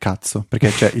disturbare cazzo, perché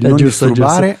c'è il non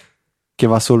disturbare che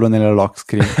va solo nella lock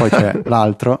screen, poi c'è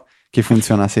l'altro che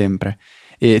funziona sempre.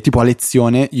 E tipo a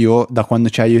lezione io da quando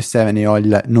c'è iOS 7 e ho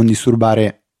il non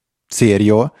disturbare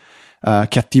serio,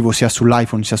 che attivo sia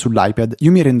sull'iPhone sia sull'iPad,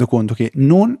 io mi rendo conto che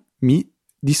non mi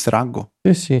distraggo.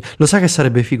 Sì. Lo sai che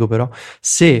sarebbe figo però?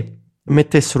 Se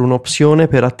mettessero un'opzione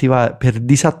per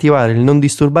disattivare il non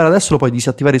disturbare, adesso lo puoi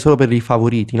disattivare solo per i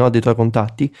favoriti, no? Dei tuoi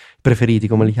contatti preferiti,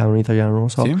 come li chiamano in italiano, non lo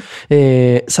so.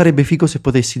 Sì. Sarebbe figo se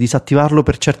potessi disattivarlo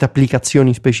per certe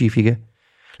applicazioni specifiche.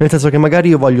 Nel senso che magari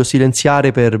io voglio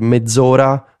silenziare per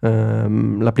mezz'ora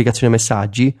l'applicazione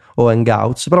messaggi o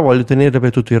Hangouts, però voglio tenerle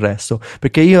per tutto il resto,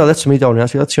 perché io adesso mi trovo in una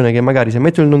situazione che magari se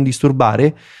metto il non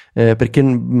disturbare, perché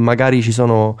magari ci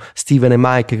sono Steven e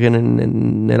Mike che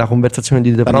nella conversazione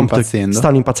di The Prompt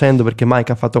stanno impazzendo perché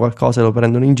Mike ha fatto qualcosa e lo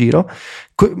prendono in giro,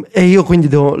 e io quindi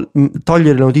devo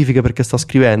togliere le notifiche perché sto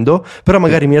scrivendo, però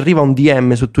magari mi arriva un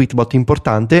DM su Tweetbot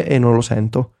importante e non lo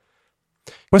sento.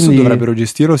 Questo dovrebbero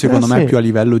gestirlo secondo me più a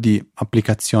livello di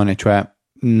applicazione, cioè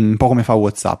un po' come fa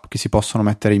WhatsApp, che si possono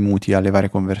mettere i muti alle varie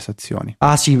conversazioni.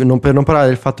 Ah sì, per non parlare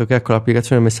del fatto che ecco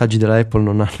l'applicazione messaggi della Apple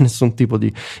non ha nessun tipo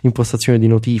di impostazione di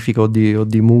notifica o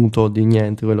di muto o di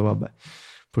niente, quello vabbè.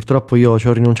 Purtroppo io ci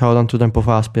ho rinunciato tanto tempo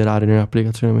fa a sperare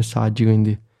nell'applicazione messaggi,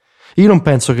 quindi io non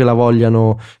penso che la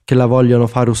vogliano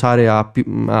far usare a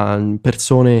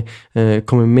persone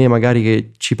come me, magari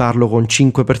che ci parlo con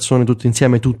 5 persone tutte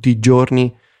insieme tutti i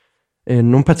giorni,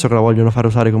 non penso che la vogliono far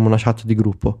usare come una chat di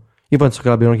gruppo. Io penso che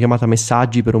l'abbiano chiamata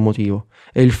messaggi per un motivo,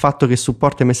 e il fatto che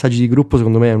supporta i messaggi di gruppo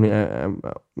secondo me è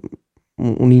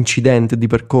un incidente di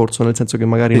percorso, nel senso che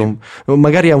magari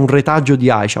magari è un retaggio di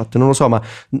iChat, non lo so, ma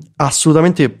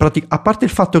assolutamente a parte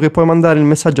il fatto che puoi mandare il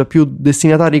messaggio a più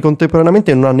destinatari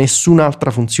contemporaneamente, non ha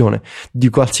nessun'altra funzione di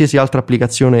qualsiasi altra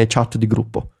applicazione chat di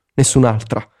gruppo,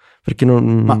 nessun'altra, perché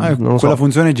non lo so. Quella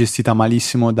funzione è gestita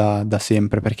malissimo da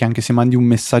sempre, perché anche se mandi un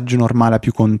messaggio normale a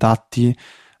più contatti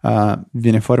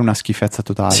viene fuori una schifezza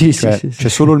totale, c'è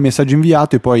solo il messaggio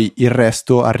inviato e poi il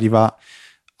resto arriva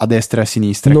a destra e a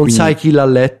sinistra. Non sai chi l'ha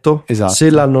letto, esatto.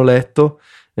 Se l'hanno letto,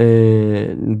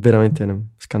 veramente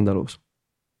scandaloso.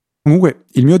 Comunque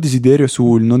il mio desiderio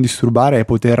sul non disturbare è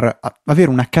poter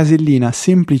avere una casellina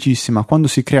semplicissima quando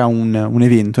si crea un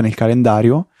evento nel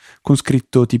calendario con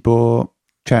scritto tipo,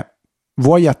 cioè,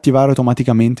 vuoi attivare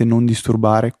automaticamente non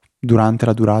disturbare durante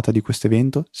la durata di questo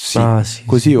evento? Sì.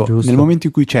 Così io nel momento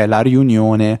in cui c'è la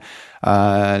riunione,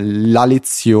 la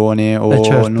lezione o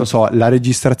certo. non so, la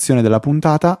registrazione della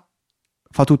puntata,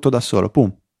 fa tutto da solo,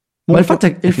 pum. Ma il fatto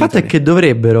è che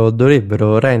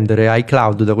dovrebbero rendere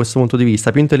iCloud da questo punto di vista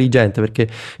più intelligente, perché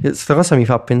questa cosa mi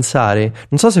fa pensare,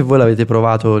 non so se voi l'avete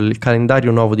provato, il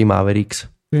calendario nuovo di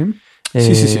Mavericks.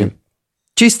 Sì.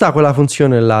 Ci sta quella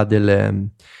funzione là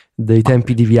dei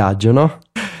tempi di viaggio, no?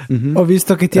 Mm-hmm. Ho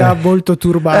visto che ti ha molto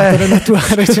turbato nella tua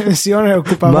recensione,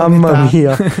 occupava mamma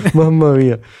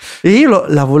mia. E io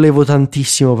la volevo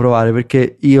tantissimo provare,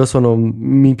 perché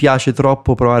mi piace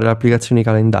troppo provare le applicazioni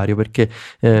calendario, perché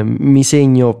mi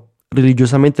segno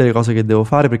religiosamente le cose che devo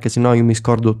fare, perché sennò io mi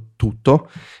scordo tutto.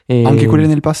 Anche quelle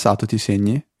nel passato ti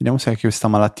segni? Vediamo se hai questa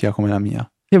malattia come la mia.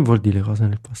 Che vuol dire cose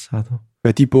nel passato?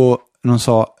 Beh, tipo, non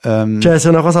so, cioè se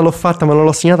una cosa l'ho fatta ma non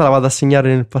l'ho segnata, la vado a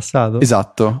segnare nel passato?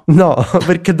 Esatto. No,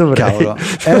 perché dovrei? Cavolo.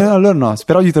 Allora no,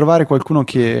 spero di trovare qualcuno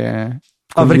che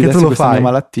perché tu lo questa fai? mia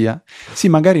malattia. Sì,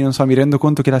 magari non so, mi rendo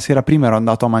conto che la sera prima ero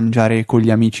andato a mangiare con gli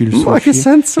amici il sushi. Ma che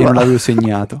senso e ha? non l'avevo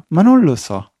segnato. Ma non lo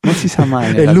so, non si sa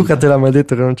mai. E Luca te l'ha mai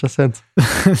detto che non c'ha senso?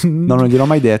 No, non gliel'ho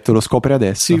mai detto, lo scopre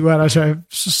adesso. Sì, guarda, cioè,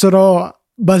 sarò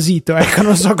basito, ecco,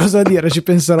 non so cosa dire, ci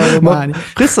penserò domani.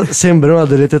 Questa sembra una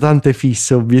delle tue tante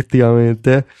fisse,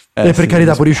 obiettivamente. E per sì,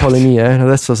 carità, pure io ho le mie,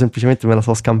 adesso semplicemente me la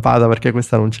so scampata perché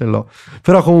questa non ce l'ho.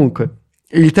 Però comunque,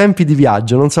 i tempi di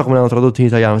viaggio, non so come l'hanno tradotto in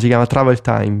italiano, si chiama travel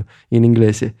time in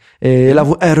inglese. E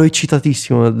ero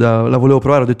eccitatissimo, la volevo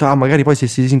provare, ho detto, magari poi se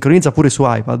si sincronizza pure su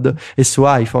iPad e su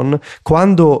iPhone,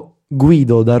 quando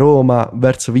guido da Roma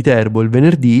verso Viterbo il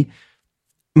venerdì,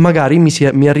 magari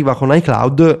mi arriva con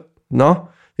iCloud, no?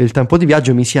 Il tempo di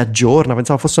viaggio mi si aggiorna,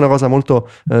 pensavo fosse una cosa molto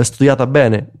studiata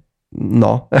bene.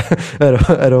 No,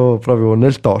 ero proprio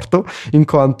nel torto, in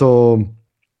quanto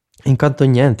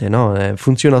niente, no?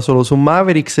 Funziona solo su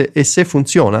Mavericks e se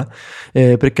funziona,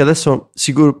 perché adesso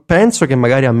penso che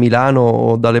magari a Milano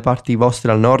o dalle parti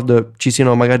vostre al nord ci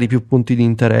siano magari più punti di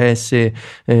interesse,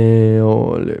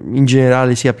 o in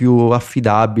generale sia più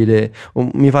affidabile.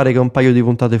 Mi pare che un paio di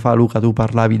puntate fa, Luca, tu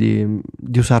parlavi di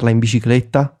usarla in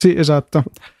bicicletta. Sì, esatto.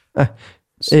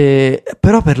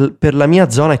 Però per la mia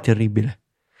zona è terribile,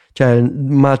 cioè,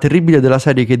 ma terribile della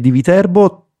serie che di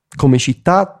Viterbo come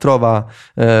città trova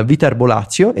Viterbo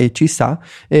Lazio e ci sta,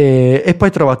 e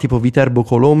poi trova tipo Viterbo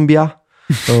Colombia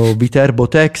o Viterbo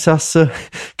Texas,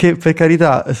 che per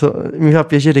carità mi fa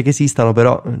piacere che esistano,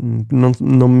 però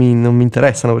non mi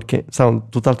interessano perché sono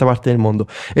tutt'altra parte del mondo.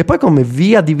 E poi come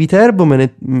via di Viterbo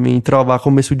mi trova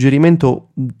come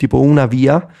suggerimento tipo una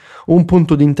via, un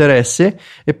punto di interesse,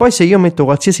 e poi se io metto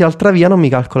qualsiasi altra via non mi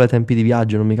calcola i tempi di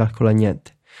viaggio, non mi calcola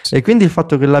niente. E quindi il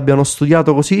fatto che l'abbiano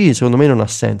studiato così secondo me non ha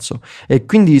senso, e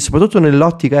quindi soprattutto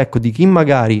nell'ottica, ecco, di chi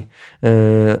magari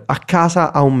a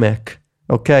casa ha un Mac,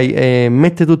 ok, e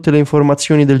mette tutte le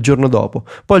informazioni del giorno dopo,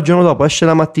 poi il giorno dopo esce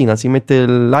la mattina, si mette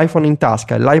l'iPhone in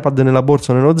tasca e l'iPad nella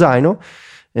borsa o nello zaino,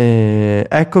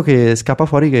 ecco che scappa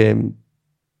fuori che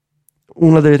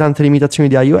una delle tante limitazioni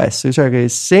di iOS, cioè che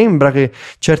sembra che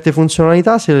certe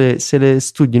funzionalità se le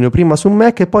studino prima su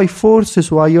Mac e poi forse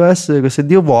su iOS, se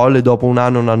Dio vuole, dopo un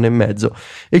anno e mezzo,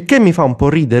 il che mi fa un po'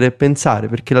 ridere e pensare,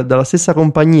 perché dalla stessa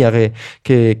compagnia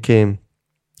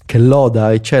che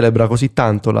loda e celebra così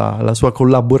tanto la sua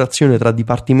collaborazione tra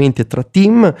dipartimenti e tra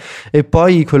team, e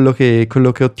poi quello che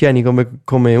ottieni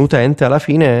come utente alla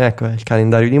fine, ecco, è il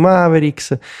calendario di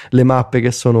Mavericks, le mappe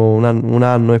che sono un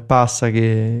anno e passa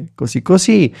che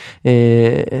così,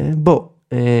 e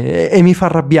mi fa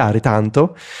arrabbiare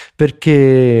tanto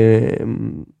perché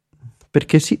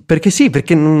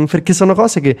sono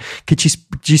cose che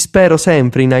ci spero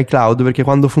sempre in iCloud, perché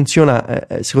quando funziona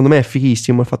secondo me è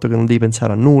fighissimo il fatto che non devi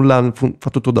pensare a nulla, fa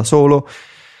tutto da solo,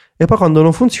 e poi quando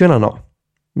non funziona no,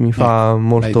 mi fa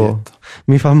molto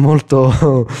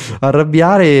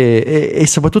arrabbiare, e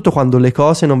soprattutto quando le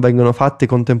cose non vengono fatte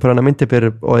contemporaneamente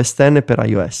per OS X e per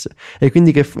iOS, e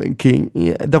quindi che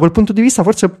da quel punto di vista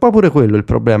forse è un po' pure quello il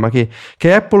problema, che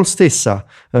Apple stessa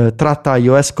tratta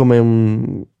iOS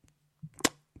come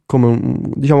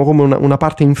una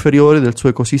parte inferiore del suo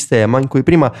ecosistema, in cui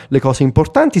prima le cose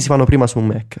importanti si fanno prima su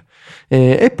Mac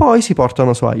e poi si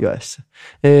portano su iOS,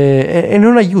 e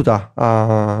non aiuta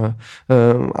a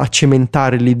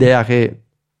cementare l'idea che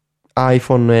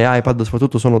iPhone e iPad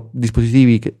soprattutto sono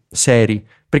dispositivi seri,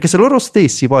 perché se loro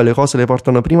stessi poi le cose le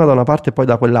portano prima da una parte e poi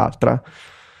da quell'altra,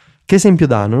 che esempio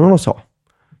danno? Non lo so.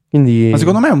 Quindi... Ma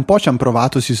secondo me un po' ci hanno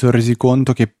provato, si sono resi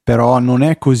conto che però non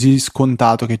è così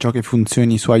scontato che ciò che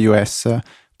funzioni su iOS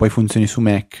poi funzioni su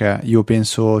Mac. Io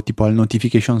penso tipo al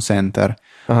Notification Center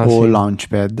o sì.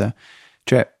 Launchpad.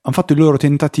 Cioè, hanno fatto i loro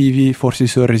tentativi, forse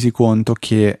si sono resi conto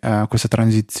che questa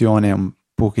transizione è un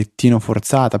pochettino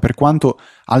forzata, per quanto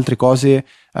altre cose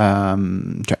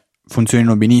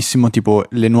funzionino benissimo, tipo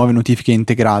le nuove notifiche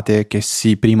integrate che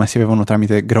prima si avevano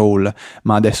tramite Growl,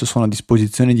 ma adesso sono a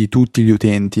disposizione di tutti gli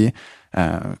utenti.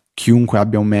 Chiunque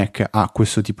abbia un Mac ha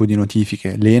questo tipo di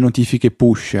notifiche. Le notifiche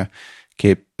push,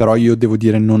 che però io devo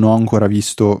dire non ho ancora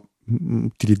visto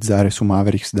utilizzare su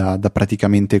Mavericks da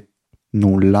praticamente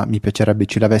nulla. Mi piacerebbe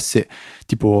ce l'avesse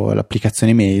tipo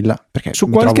l'applicazione mail, perché su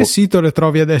qualche sito le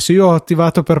trovi adesso. Io ho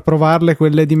attivato per provarle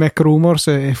quelle di Mac Rumors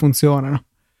e funzionano.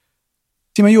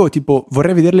 Sì, ma io tipo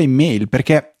vorrei vederle in mail,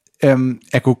 perché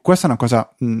ecco, questa è una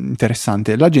cosa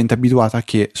interessante. La gente è abituata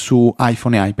che su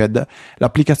iPhone e iPad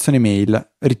l'applicazione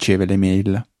mail riceve le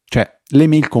mail, cioè le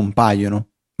mail compaiono,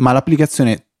 ma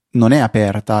l'applicazione non è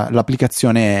aperta,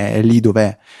 l'applicazione è lì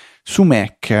dov'è. Su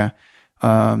Mac,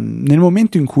 nel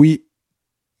momento in cui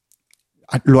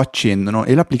lo accendono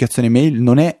e l'applicazione mail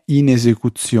non è in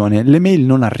esecuzione, le mail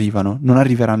non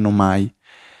arriveranno mai.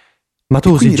 Ma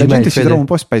tu usi Gmail? La gente Fede? si trova un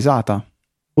po' spaesata.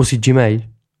 Usi Gmail?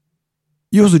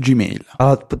 Io uso Gmail.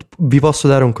 Vi posso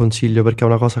dare un consiglio, perché è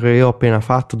una cosa che io ho appena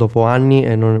fatto dopo anni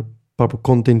e non proprio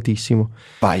contentissimo.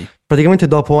 Vai. Praticamente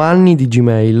dopo anni di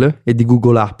Gmail e di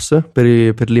Google Apps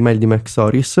per l'email di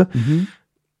MacStories,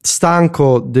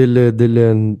 stanco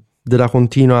della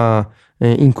continua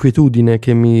inquietudine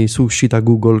che mi suscita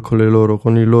Google con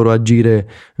il loro agire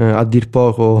a dir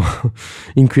poco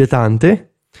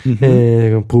inquietante,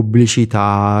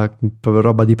 pubblicità,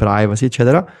 roba di privacy,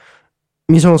 eccetera.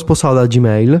 Mi sono spostato da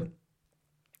Gmail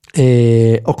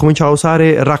e ho cominciato a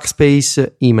usare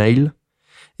Rackspace Email.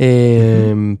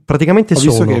 Praticamente ho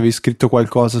visto che avevi scritto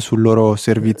qualcosa sul loro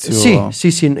servizio.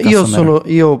 Sì.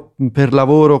 Io per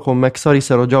lavoro con MacStories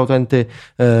ero già utente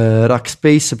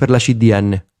Rackspace per la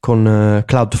CDN con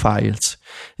Cloud Files,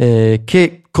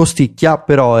 che costicchia,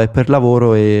 però è per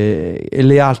lavoro e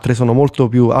le altre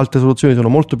soluzioni sono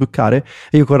molto più care,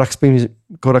 e io con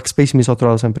Rackspace mi sono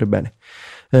trovato sempre bene.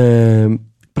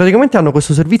 Praticamente hanno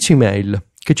questo servizio email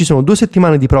che ci sono 2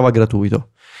 settimane di prova gratuito,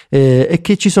 e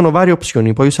che ci sono varie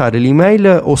opzioni. Puoi usare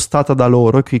l'email ostata da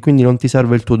loro, e quindi non ti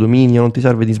serve il tuo dominio, non ti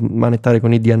serve di smanettare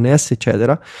con i DNS,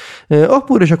 eccetera,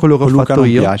 oppure c'è quello che ho Luca fatto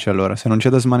io. Non piace, allora se non c'è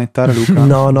da smanettare, Luca.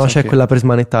 no, c'è quella per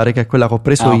smanettare, che è quella che ho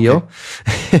preso io,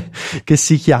 che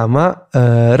si chiama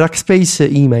Rackspace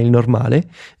Email normale.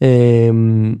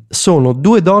 Sono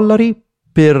 $2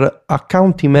 per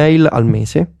account email al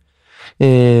mese,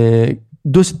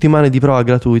 2 settimane di prova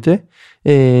gratuite,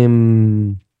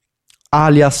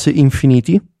 alias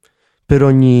infiniti per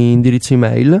ogni indirizzo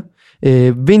email,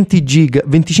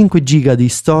 25 giga di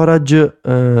storage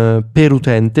per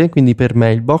utente, quindi per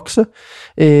mailbox,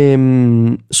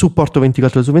 supporto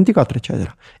 24/24,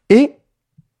 eccetera. E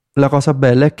la cosa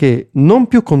bella è che non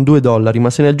più con $2, ma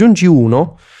se ne aggiungi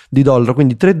uno di dollaro,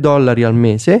 quindi $3 al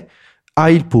mese,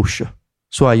 hai il push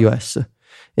su iOS.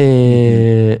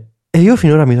 E io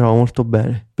finora mi trovo molto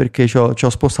bene, perché ci ho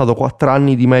spostato 4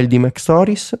 anni di mail di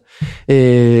MacStories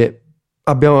e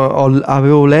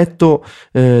avevo letto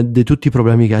di tutti i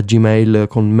problemi che ha Gmail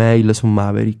con mail su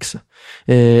Mavericks,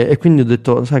 e quindi ho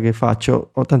detto, sai che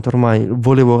faccio? Tanto ormai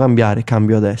volevo cambiare,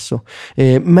 cambio adesso.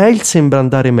 Mail sembra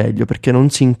andare meglio perché non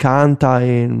si incanta,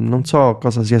 e non so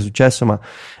cosa sia successo, ma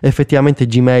effettivamente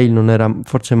Gmail non era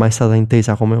forse mai stata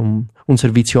intesa come un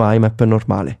servizio IMAP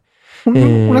normale.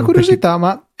 Una curiosità,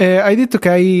 ma hai detto che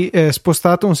hai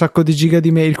spostato un sacco di giga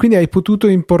di mail, quindi hai potuto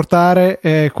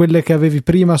importare quelle che avevi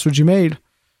prima su Gmail?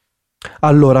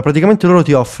 Allora, praticamente loro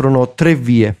ti offrono 3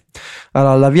 vie.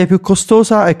 Allora, la via più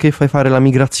costosa è che fai fare la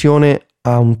migrazione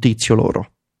a un tizio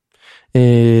loro,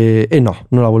 e no,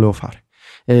 non la volevo fare.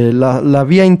 La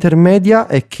via intermedia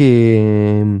è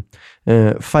che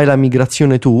fai la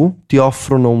migrazione tu, ti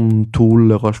offrono un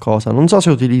tool, qualcosa, non so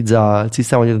se utilizza il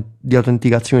sistema di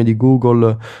autenticazione di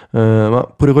Google,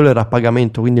 ma pure quello era a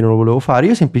pagamento, quindi non lo volevo fare.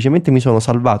 Io semplicemente mi sono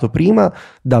salvato prima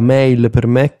da mail per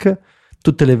Mac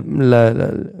tutte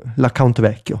l'account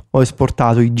vecchio, ho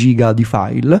esportato i giga di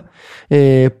file,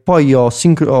 e poi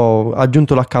ho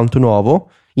aggiunto l'account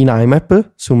nuovo in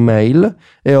IMAP su mail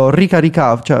e ho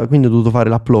ricaricato, cioè, quindi ho dovuto fare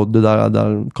l'upload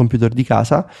dal computer di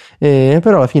casa,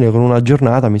 però alla fine con una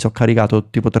giornata mi sono caricato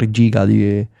tipo 3 giga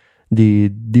di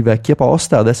vecchie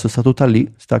poste. Adesso sta tutta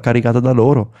lì, sta caricata da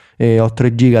loro, e ho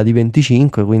 3 giga di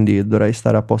 25, quindi dovrei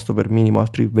stare a posto per minimo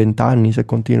altri 20 anni se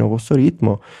continuo con questo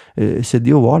ritmo, se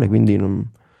Dio vuole, quindi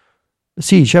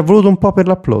sì, ci è voluto un po' per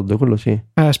l'upload, quello sì.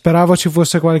 Speravo ci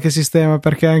fosse qualche sistema,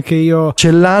 perché anche io...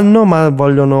 Ce l'hanno, ma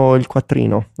vogliono il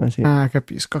quattrino. Sì. Ah,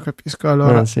 capisco.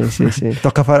 Allora... Sì.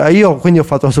 Tocca fare... Io quindi ho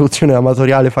fatto la soluzione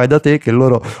amatoriale fai da te, che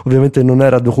loro ovviamente non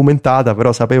era documentata,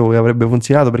 però sapevo che avrebbe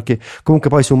funzionato, perché comunque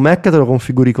poi su Mac te lo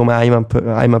configuri come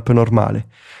IMAP normale.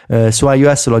 Su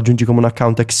iOS lo aggiungi come un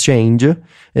account Exchange,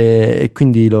 e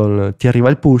quindi ti arriva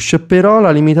il push, però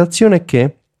la limitazione è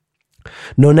che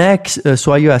non è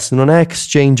su iOS non è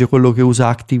Exchange quello che usa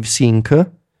ActiveSync,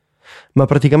 ma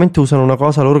praticamente usano una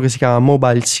cosa loro che si chiama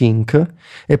Mobile Sync,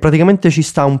 e praticamente ci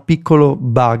sta un piccolo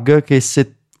bug che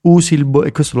se usi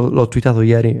e questo l'ho tweetato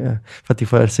ieri, infatti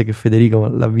può essere che Federico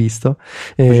l'ha visto,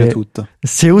 tutto.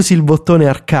 Se usi il bottone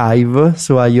Archive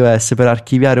su iOS per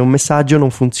archiviare un messaggio non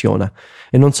funziona,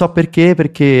 e non so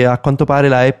perché a quanto pare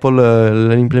la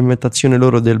Apple, l'implementazione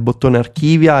loro del bottone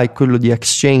archivia e quello di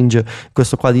Exchange,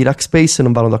 questo qua di Rackspace,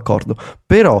 non vanno d'accordo.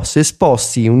 Però se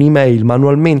sposti un'email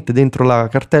manualmente dentro la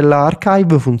cartella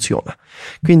Archive funziona.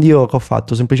 Quindi io che ho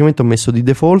fatto? Semplicemente ho messo di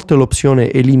default l'opzione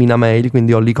elimina mail,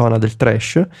 quindi ho l'icona del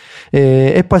trash,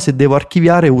 e poi se devo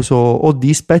archiviare uso o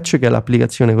Dispatch, che è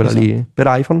l'applicazione quella lì per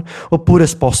iPhone, oppure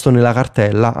sposto nella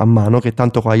cartella a mano, che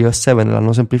tanto con iOS 7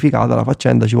 l'hanno semplificata la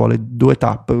faccenda, ci vuole 2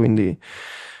 tap, quindi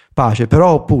pace.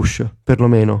 Però ho push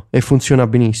perlomeno e funziona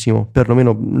benissimo,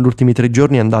 perlomeno gli ultimi 3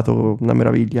 giorni è andato una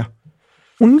meraviglia.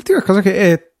 Un'ultima cosa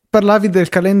che parlavi del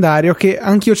calendario, che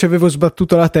anch'io ci avevo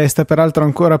sbattuto la testa, peraltro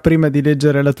ancora prima di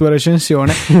leggere la tua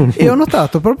recensione, e ho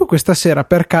notato proprio questa sera,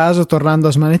 per caso, tornando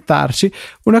a smanettarci,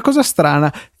 una cosa strana.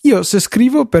 Io, se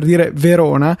scrivo per dire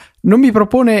Verona, non mi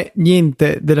propone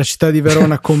niente della città di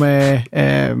Verona come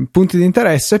punti di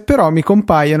interesse, però mi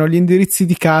compaiono gli indirizzi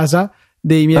di casa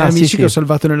dei miei amici che ho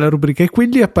salvato nella rubrica, e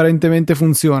quelli apparentemente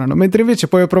funzionano, mentre invece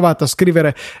poi ho provato a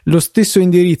scrivere lo stesso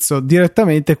indirizzo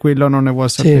direttamente, quello non ne vuol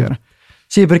sapere.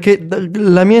 Sì, perché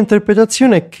la mia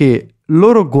interpretazione è che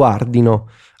loro guardino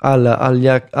agli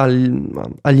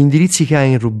indirizzi che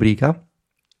hai in rubrica,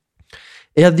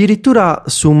 e addirittura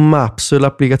su Maps,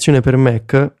 l'applicazione per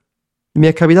Mac, mi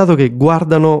è capitato che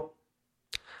guardano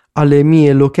alle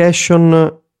mie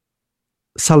location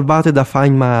salvate da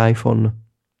Find My iPhone.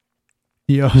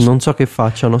 Non so che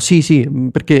facciano. Sì,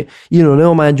 perché io non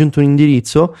avevo mai aggiunto un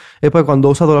indirizzo, e poi quando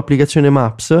ho usato l'applicazione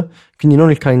Maps, quindi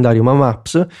non il calendario ma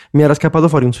Maps, mi era scappato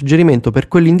fuori un suggerimento per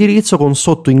quell'indirizzo con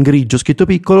sotto in grigio scritto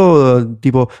piccolo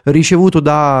tipo ricevuto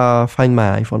da Find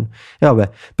My iPhone. E vabbè,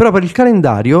 però per il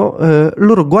calendario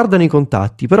loro guardano i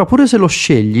contatti, però pure se lo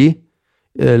scegli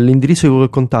l'indirizzo di quel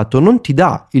contatto non ti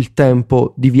dà il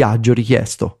tempo di viaggio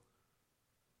richiesto.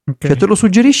 Okay. Cioè te lo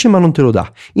suggerisce ma non te lo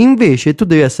dà. Invece tu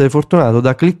devi essere fortunato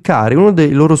da cliccare uno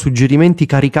dei loro suggerimenti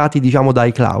caricati, diciamo, da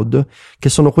iCloud, che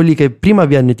sono quelli che prima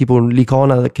viene tipo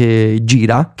l'icona che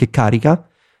gira, che carica,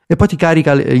 e poi ti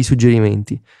carica i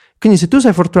suggerimenti. Quindi se tu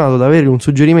sei fortunato ad avere un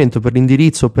suggerimento per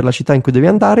l'indirizzo o per la città in cui devi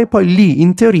andare, poi lì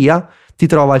in teoria ti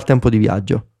trova il tempo di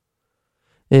viaggio.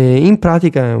 E in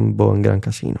pratica è un gran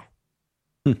casino.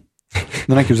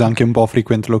 Non è che usa anche un po'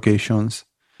 frequent locations?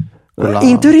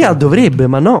 In teoria dovrebbe,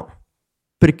 ma no,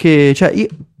 perché cioè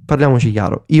parliamoci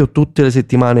chiaro, io tutte le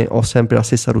settimane ho sempre la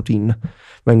stessa routine,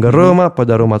 vengo a Roma, poi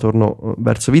da Roma torno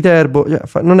verso Viterbo,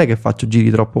 non è che faccio giri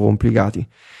troppo complicati,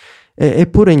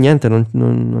 eppure niente,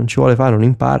 non ci vuole fare, non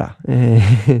impara.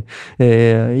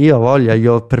 Io ho voglia, gli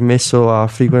ho permesso a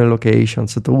frequent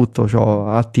locations, tutto ci ho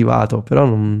attivato, però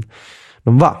non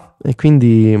va, e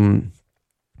quindi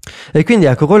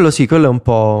ecco, quello è un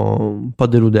po'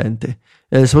 deludente.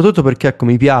 Soprattutto perché, ecco,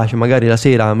 mi piace magari la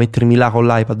sera mettermi là con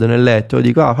l'iPad nel letto e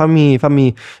dico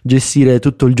fammi gestire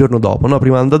tutto il giorno dopo, no?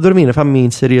 Prima di andare a dormire fammi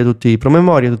inserire tutti i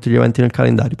promemoria, tutti gli eventi nel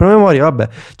calendario. Promemoria, vabbè,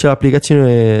 c'è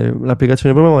l'applicazione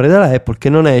promemoria della Apple che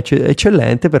non è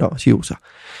eccellente, però si usa.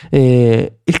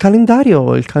 Il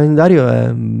calendario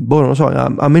è non lo so,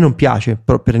 a me non piace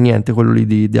per niente quello lì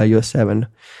di iOS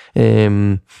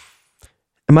 7.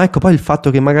 Ma ecco, poi il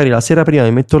fatto che magari la sera prima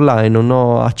mi metto là e non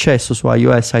ho accesso su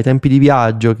iOS ai tempi di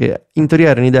viaggio, che in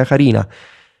teoria era un'idea carina,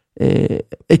 e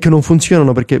che non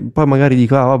funzionano, perché poi magari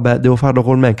dico vabbè, devo farlo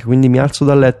col Mac, quindi mi alzo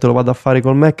dal letto, lo vado a fare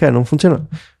col Mac, non funziona,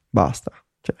 basta.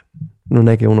 Cioè, non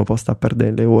è che uno può stare a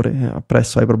perdere le ore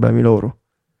appresso ai problemi loro.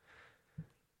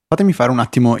 Fatemi fare un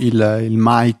attimo il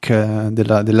mic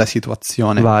della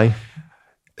situazione. Vai.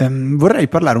 Vorrei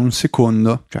parlare un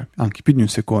secondo, cioè anche più di un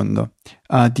secondo,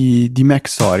 di Mac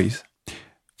Stories.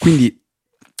 Quindi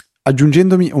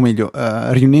aggiungendomi, o meglio,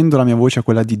 riunendo la mia voce a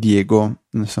quella di Diego.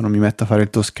 Adesso non mi metto a fare il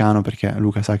toscano perché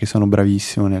Luca sa che sono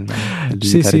bravissimo nel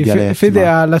imitare i dialetti. Fede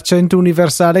ha l'accento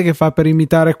universale che fa per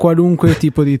imitare qualunque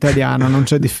tipo di italiano, non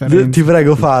c'è differenza. Ti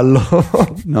prego, fallo.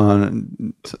 No,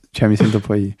 cioè mi sento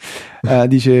poi...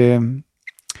 dice,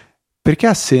 perché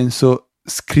ha senso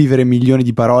scrivere milioni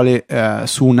di parole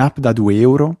su un'app da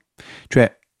 €2?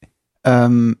 Cioè,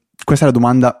 questa è la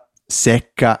domanda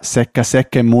secca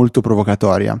e molto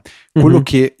provocatoria. Quello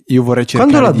che io vorrei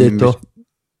cercare Quando l'ha detto?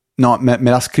 No, me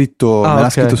l'ha scritto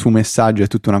su un messaggio, è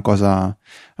tutta una cosa...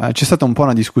 c'è stata un po'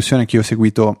 una discussione che io ho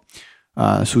seguito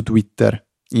su Twitter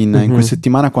in questa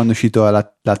settimana, quando è uscita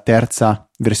la terza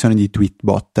versione di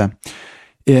Tweetbot.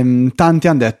 Tanti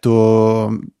hanno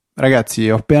detto, ragazzi,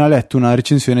 ho appena letto una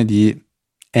recensione di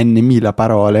N.000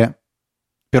 parole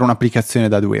per un'applicazione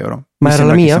da €2. Ma era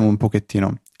la mia? Siamo un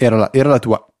pochettino... Era la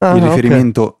tua. Il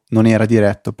riferimento non era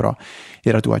diretto, però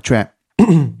era tua. Cioè,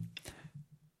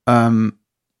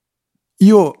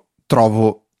 io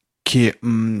trovo che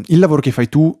il lavoro che fai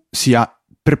tu sia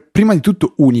prima di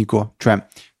tutto unico. Cioè,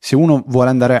 se uno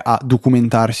vuole andare a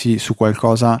documentarsi su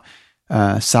qualcosa,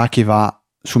 sa che va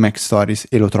su Mac Stories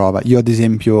e lo trova. Io ad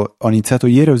esempio ho iniziato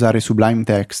ieri a usare Sublime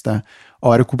Text.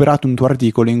 Ho recuperato un tuo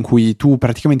articolo in cui tu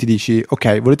praticamente dici: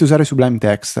 ok, volete usare Sublime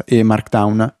Text e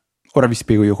Markdown? Ora vi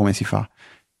spiego io come si fa.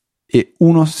 E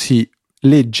uno si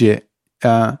legge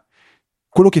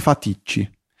quello che fa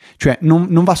Ticci. Cioè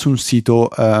non va su un sito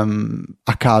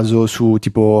a caso su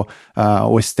tipo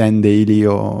OS X Daily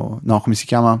o no, come si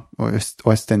chiama? OS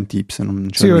X Tips, non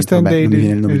Sì, OS X Daily, non mi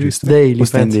viene il nome giusto. Daily, OS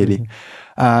X Daily.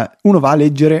 Uno va a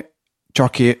leggere ciò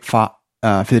che fa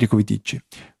Federico Viticci.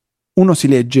 Uno si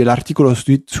legge l'articolo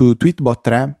su Tweetbot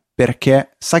 3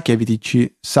 perché sa chi è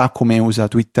Viticci, sa come usa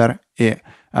Twitter e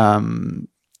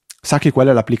sa che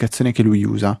quella è l'applicazione che lui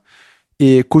usa.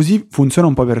 E così funziona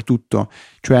un po' per tutto.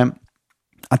 Cioè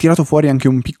ha tirato fuori anche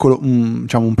un piccolo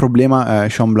un problema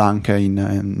Sean Blanc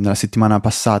nella settimana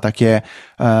passata, che è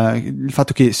il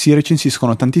fatto che si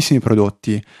recensiscono tantissimi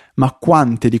prodotti, ma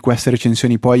quante di queste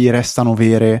recensioni poi restano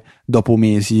vere dopo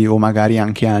mesi o magari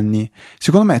anche anni?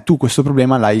 Secondo me tu questo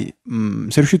problema sei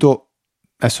riuscito,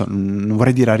 adesso non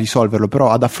vorrei dire a risolverlo,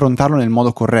 però ad affrontarlo nel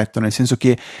modo corretto, nel senso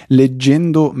che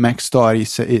leggendo Mac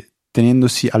Stories e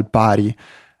tenendosi al pari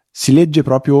si legge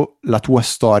proprio la tua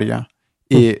storia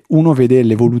e uno vede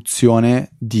l'evoluzione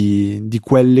di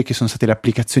quelle che sono state le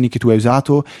applicazioni che tu hai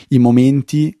usato, i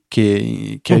momenti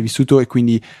che hai vissuto, e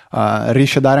quindi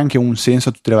riesci a dare anche un senso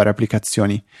a tutte le varie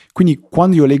applicazioni. Quindi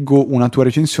quando io leggo una tua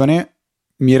recensione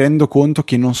mi rendo conto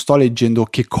che non sto leggendo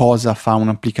che cosa fa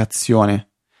un'applicazione,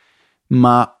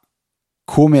 ma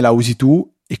come la usi tu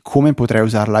e come potrei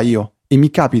usarla io. E mi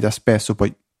capita spesso,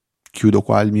 poi chiudo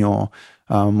qua il mio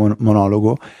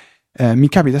monologo, mi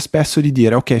capita spesso di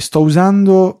dire ok, sto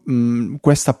usando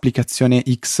questa applicazione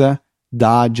X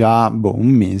da già un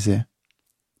mese.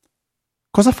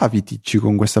 Cosa fa Viticci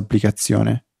con questa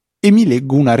applicazione? E mi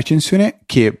leggo una recensione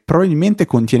che probabilmente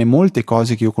contiene molte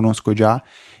cose che io conosco già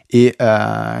e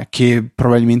che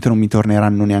probabilmente non mi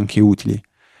torneranno neanche utili,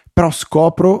 però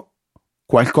scopro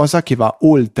qualcosa che va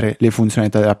oltre le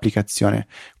funzionalità dell'applicazione.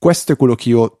 Questo è quello che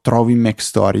io trovo in Mac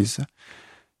Stories.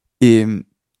 E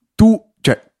tu,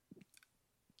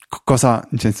 cosa,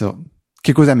 nel senso,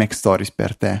 che cos'è Mac Stories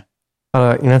per te?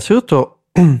 Allora, innanzitutto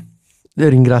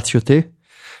ringrazio te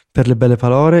per le belle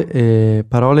parole e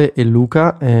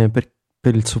Luca per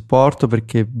il supporto,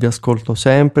 perché vi ascolto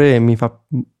sempre e mi fa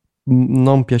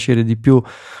non piacere di più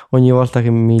ogni volta che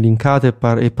mi linkate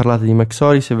e parlate di Mac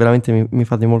Stories, e veramente mi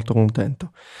fate molto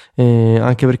contento,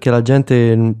 anche perché la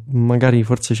gente magari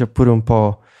forse c'è pure un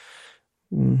po'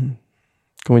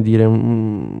 come dire,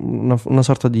 una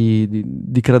sorta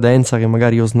di credenza che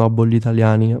magari io snobbo gli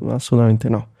italiani. Assolutamente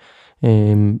no.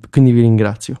 Quindi vi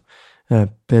ringrazio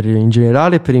in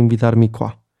generale per invitarmi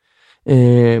qua.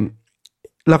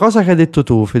 La cosa che hai detto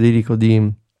tu, Federico,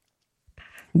 del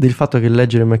fatto che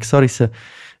leggere Mac Stories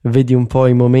vedi un po'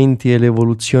 i momenti e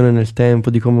l'evoluzione nel tempo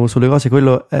di come uso le cose,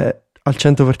 quello è al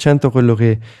 100% quello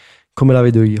che come la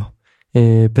vedo io,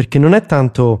 perché non è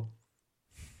tanto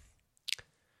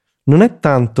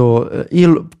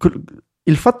il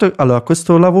fatto, allora,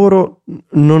 questo lavoro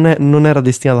non era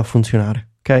destinato a funzionare,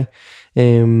 ok?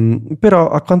 Però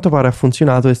a quanto pare ha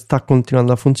funzionato e sta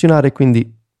continuando a funzionare,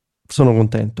 quindi sono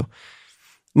contento.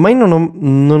 Ma io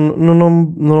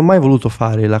non ho mai voluto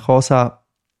fare la cosa,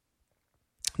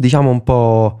 diciamo un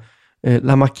po'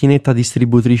 la macchinetta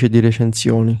distributrice di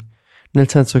recensioni, nel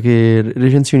senso che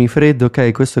recensioni fredde,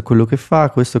 ok, questo è quello che fa,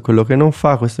 questo è quello che non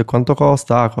fa, questo è quanto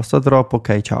costa, costa troppo,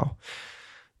 ok, ciao.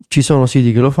 Ci sono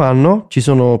siti che lo fanno, ci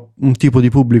sono un tipo di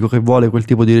pubblico che vuole quel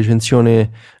tipo di recensione,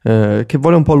 che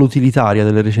vuole un po' l'utilitaria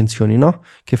delle recensioni, no?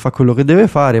 Che fa quello che deve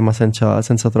fare, ma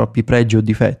senza troppi pregi o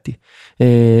difetti.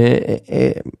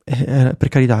 Per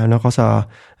carità, è una cosa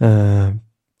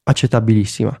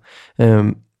accettabilissima.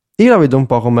 Io la vedo un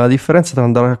po' come la differenza tra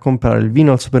andare a comprare il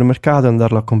vino al supermercato e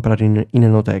andarlo a comprare in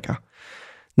enoteca.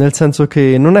 Nel senso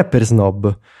che non è per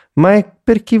snob, ma è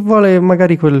per chi vuole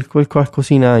magari quel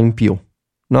qualcosina in più,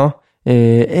 no?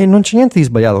 E non c'è niente di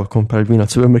sbagliato a comprare il vino al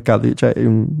supermercato, cioè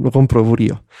lo compro pure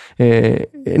io.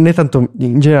 Né tanto,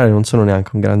 in generale non sono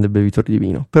neanche un grande bevitore di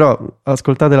vino, però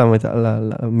ascoltate la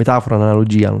metafora,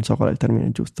 l'analogia, non so qual è il termine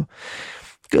giusto.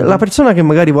 La persona che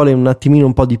magari vuole un attimino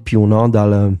un po' di più, no?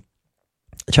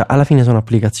 Cioè, alla fine sono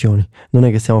applicazioni, non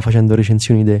è che stiamo facendo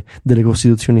recensioni delle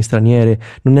costituzioni straniere,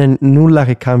 non è nulla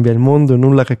che cambia il mondo,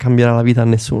 nulla che cambierà la vita a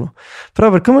nessuno. Però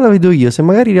per come la vedo io, se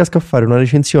magari riesco a fare una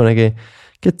recensione che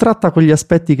tratta quegli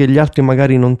aspetti che gli altri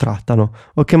magari non trattano,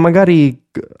 o che magari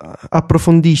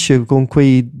approfondisce con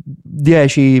quei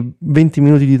 10-20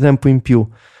 minuti di tempo in più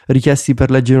richiesti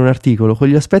per leggere un articolo,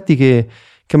 quegli aspetti che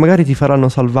magari ti faranno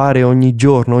salvare ogni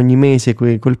giorno, ogni mese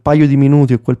quel paio di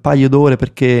minuti o quel paio d'ore,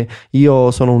 perché io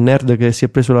sono un nerd che si è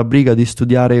preso la briga di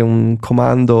studiare un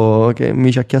comando che mi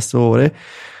ci ha chiesto ore,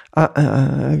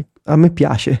 a me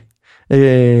piace.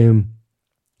 E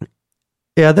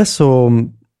adesso,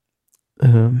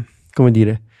 come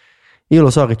dire, Io lo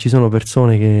so che ci sono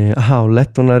persone che ho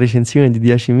letto una recensione di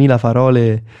 10.000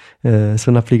 parole su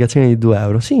un'applicazione di 2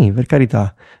 euro. Sì, per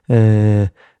carità.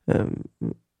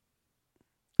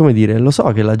 Come dire, lo so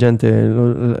che la gente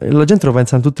lo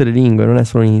pensa in tutte le lingue, non è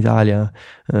solo in Italia,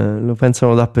 lo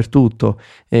pensano dappertutto.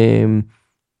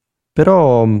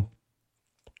 Però,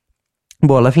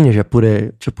 alla fine c'è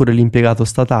pure l'impiegato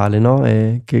statale, no?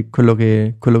 Che quello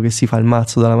che si fa il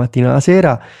mazzo dalla mattina alla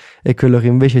sera e quello che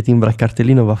invece timbra il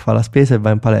cartellino, va a fare la spesa e va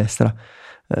in palestra.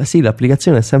 Sì,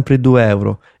 l'applicazione è sempre 2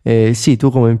 euro. Sì, tu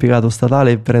come impiegato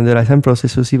statale prenderai sempre lo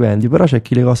stesso stipendio, però c'è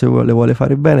chi le cose le vuole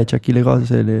fare bene, c'è chi le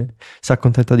cose si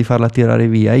accontenta di farla tirare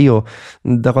via. Io,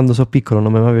 da quando sono piccolo,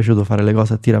 non mi è mai piaciuto fare le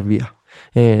cose a tirar via.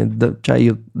 Cioè,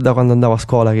 io da quando andavo a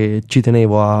scuola che ci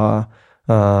tenevo a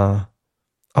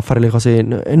fare le cose,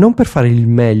 e non per fare il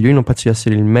meglio, io non penso di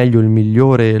essere il meglio, il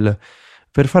migliore,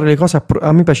 per fare le cose,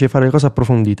 a me piace fare le cose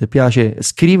approfondite, piace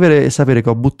scrivere e sapere che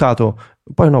ho buttato,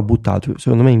 poi no, ho buttato,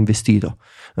 secondo me investito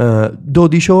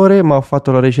 12 ore, ma ho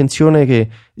fatto la recensione che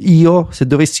io, se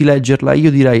dovessi leggerla,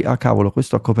 io direi, ah cavolo,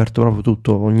 questo ha coperto proprio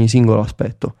tutto, ogni singolo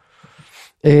aspetto.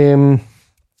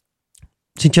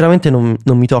 Sinceramente non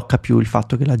mi tocca più il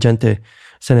fatto che la gente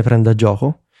se ne prenda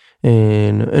gioco,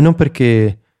 e non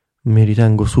perché mi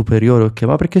ritengo superiore,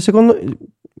 ma perché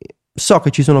so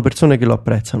che ci sono persone che lo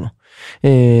apprezzano,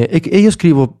 e io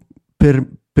scrivo per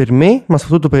me, ma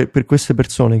soprattutto per queste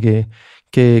persone che,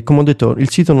 come ho detto,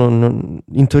 il sito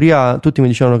in teoria tutti mi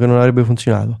dicevano che non avrebbe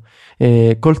funzionato,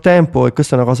 col tempo, e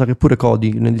questa è una cosa che pure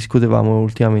Cody, ne discutevamo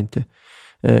ultimamente,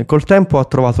 col tempo ha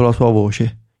trovato la sua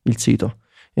voce il sito,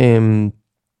 e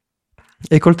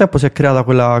col tempo si è creata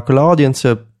quella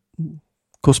audience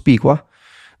cospicua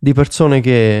di persone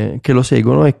che lo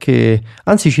seguono e che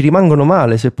anzi ci rimangono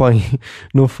male se poi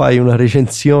non fai una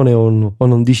recensione o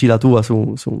non dici la tua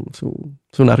su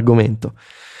un argomento.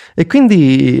 E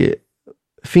quindi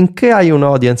finché hai un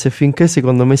audience e finché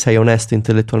secondo me sei onesto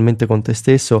intellettualmente con te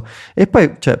stesso, e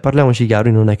poi, cioè, parliamoci chiaro,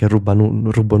 io non è che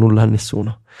rubo nulla a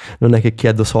nessuno, non è che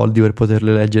chiedo soldi per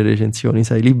poterle leggere recensioni,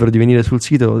 sei libero di venire sul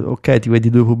sito, ok, ti vedi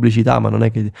 2 pubblicità, ma non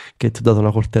è che ti ho dato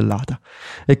una coltellata.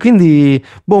 E quindi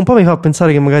un po' mi fa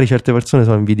pensare che magari certe persone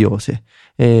sono invidiose,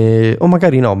 o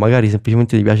magari no, magari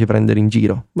semplicemente ti piace prendere in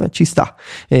giro, ma ci sta,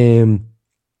 è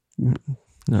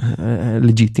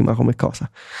legittima come cosa.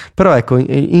 Però ecco,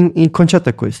 il concetto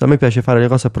è questo: a me piace fare le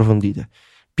cose approfondite,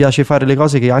 piace fare le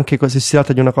cose che, anche se si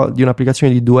tratta di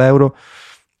un'applicazione di 2 euro,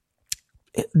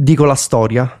 dico la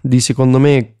storia di, secondo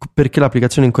me, perché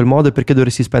l'applicazione è in quel modo e perché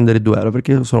dovresti spendere 2 euro,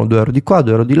 perché sono 2 euro di qua,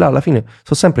 2 euro di là, alla fine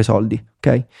sono sempre soldi,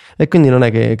 ok? E quindi non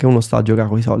è che uno sta a giocare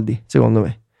con i soldi, secondo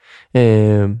me.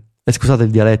 E scusate il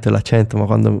dialetto e l'accento, ma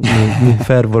quando mi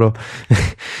infervoro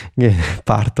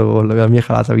parto con la mia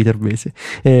calata viterbese.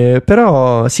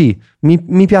 Però sì,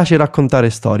 mi piace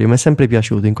raccontare storie, mi è sempre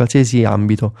piaciuto in qualsiasi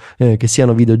ambito, che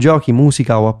siano videogiochi,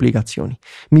 musica o applicazioni.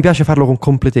 Mi piace farlo con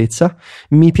completezza,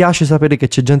 mi piace sapere che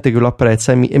c'è gente che lo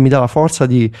apprezza e mi dà la forza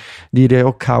di dire,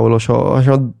 oh cavolo,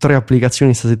 c'ho 3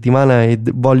 applicazioni sta settimana e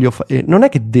voglio non è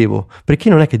che devo,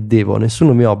 perché non è che devo,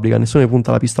 nessuno mi obbliga, nessuno mi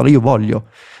punta la pistola, io voglio.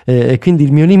 E quindi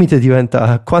il mio limite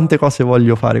diventa quante cose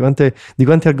voglio fare, di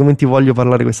quanti argomenti voglio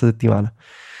parlare questa settimana.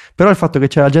 Però il fatto che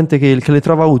c'è la gente che le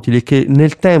trova utili e che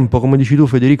nel tempo, come dici tu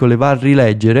Federico, le va a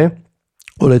rileggere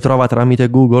o le trova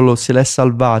tramite Google o se le è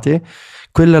salvate,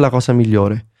 quella è la cosa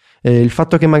migliore. Il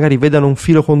fatto che magari vedano un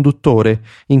filo conduttore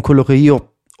in quello che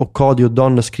io o Cody o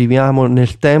Don scriviamo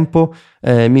nel tempo,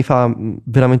 mi fa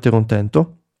veramente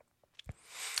contento.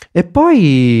 E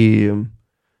poi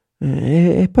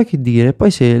che dire,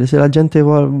 poi se la gente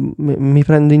mi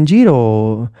prende in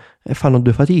giro, fanno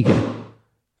 2 fatiche,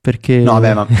 perché no,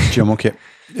 vabbè, ma diciamo che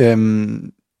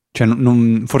cioè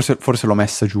forse l'ho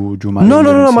messa giù male.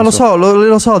 No, ma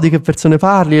lo so di che persone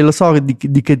parli, e lo so di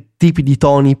che tipi di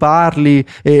toni parli,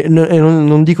 e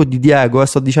non dico di Diego,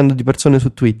 sto dicendo di persone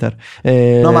su Twitter,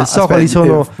 no, ma so quali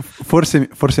sono.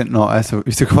 Forse no, adesso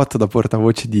visto che ho fatto da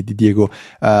portavoce di Diego,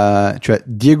 cioè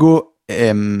Diego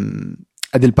è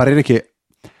del parere che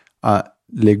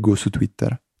leggo su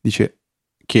Twitter, dice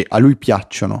che a lui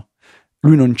piacciono.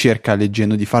 Lui non cerca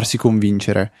leggendo di farsi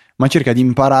convincere, ma cerca di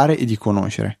imparare e di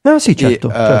conoscere. Ah sì,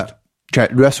 certo, certo. Cioè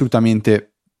lui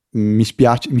assolutamente mi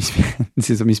spiace, nel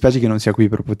senso, mi spiace che non sia qui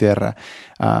per poter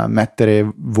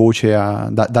mettere voce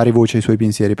dare voce ai suoi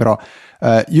pensieri, però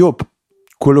io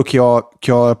quello che ho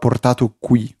portato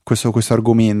qui, questo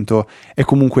argomento, è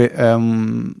comunque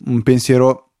un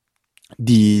pensiero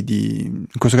in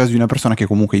questo caso di una persona che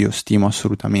comunque io stimo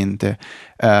assolutamente,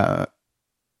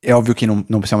 è ovvio che non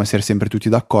possiamo essere sempre tutti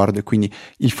d'accordo, e quindi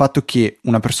il fatto che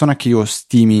una persona che io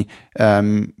stimi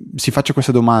si faccia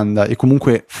questa domanda e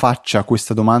comunque faccia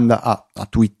questa domanda a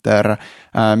Twitter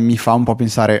mi fa un po'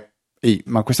 pensare: ehi,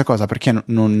 ma questa cosa perché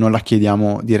non la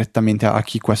chiediamo direttamente a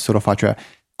chi questo lo fa? Cioè,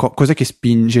 cos'è che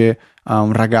spinge a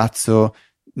un ragazzo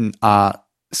a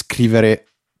scrivere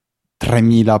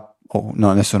 3.000, no,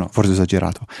 adesso no, forse ho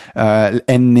esagerato,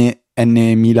 n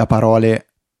mila parole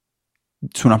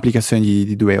su un'applicazione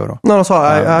di 2 euro? No, lo so,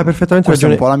 hai perfettamente questa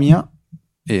ragione. È un po' la mia.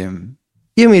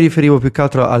 Io mi riferivo più che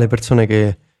altro alle persone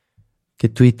che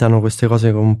twittano queste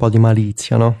cose con un po' di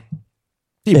malizia, no?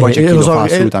 Sì, poi c'è chi lo fa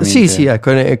assolutamente. Sì,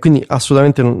 ecco, quindi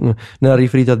assolutamente non era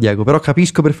riferito a Diego, però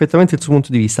capisco perfettamente il suo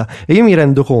punto di vista, e io mi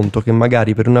rendo conto che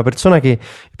magari per una persona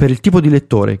per il tipo di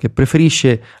lettore che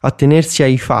preferisce attenersi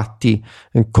ai fatti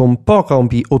con poca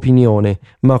opinione,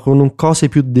 ma con cose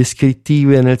più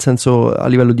descrittive, nel senso a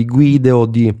livello di guide o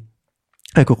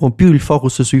ecco, con più il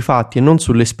focus sui fatti e non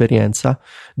sull'esperienza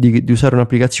di usare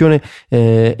un'applicazione,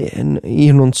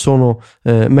 io non sono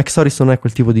MacStories non è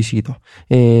quel tipo di sito,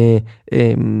 perché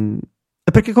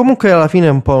comunque alla fine è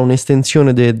un po'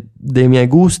 un'estensione dei miei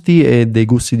gusti e dei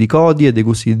gusti di Cody e dei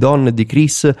gusti di Don e di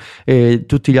Chris e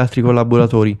tutti gli altri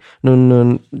collaboratori.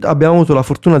 Abbiamo avuto la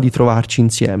fortuna di trovarci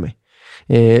insieme.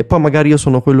 Poi magari io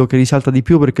sono quello che risalta di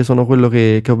più perché sono quello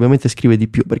che ovviamente scrive di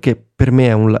più, perché per me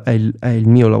è il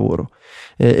mio lavoro,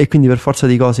 e quindi per forza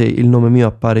di cose il nome mio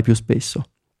appare più spesso.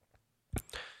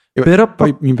 Però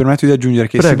poi mi permetto di aggiungere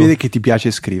che prego. Si vede che ti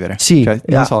piace scrivere. Sì, cioè,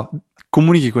 non so,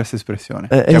 comunichi questa espressione.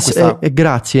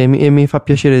 Grazie, e mi fa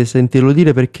piacere sentirlo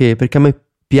dire perché a me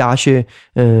piace,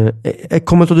 e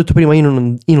come ti ho detto prima,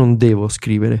 io non devo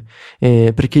scrivere,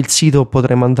 perché il sito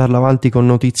potrei mandarlo avanti con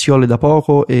notiziole da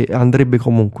poco e andrebbe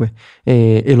comunque,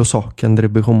 e lo so che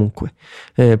andrebbe comunque,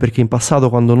 perché in passato,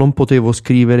 quando non potevo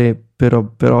scrivere per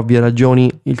ovvie ragioni,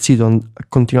 il sito ha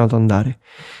continuato ad andare,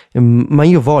 ma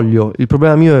il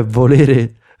problema mio è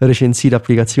volere recensire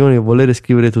applicazioni, o volere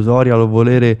scrivere tutorial, o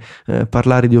volere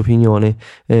parlare di opinione,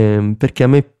 perché a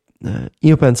me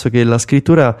io penso che la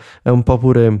scrittura è un po'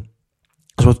 pure,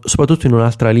 soprattutto in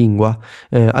un'altra lingua,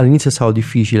 all'inizio è stato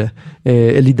difficile,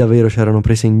 e lì davvero c'erano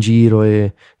prese in giro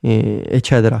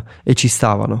eccetera, e ci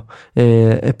stavano,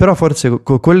 però forse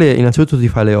quelle innanzitutto ti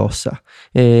fa le ossa,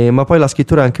 ma poi la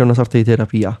scrittura è anche una sorta di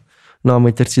terapia, no?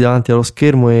 Mettersi davanti allo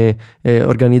schermo e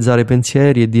organizzare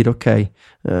pensieri e dire ok,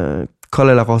 qual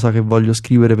è la cosa che voglio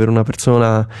scrivere per una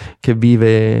persona che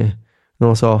vive, non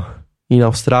lo so, in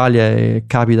Australia, e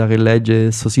capita che legge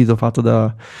questo sito fatto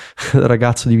da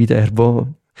ragazzo di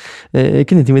Viterbo, e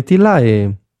quindi ti metti là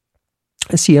e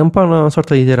sì, è un po' una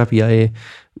sorta di terapia, e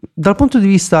dal punto di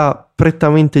vista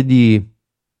prettamente di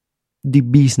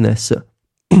business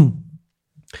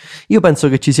io penso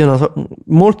che ci siano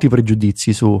molti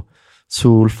pregiudizi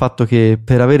sul fatto che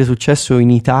per avere successo in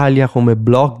Italia come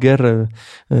blogger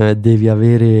devi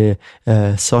avere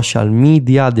social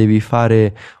media, devi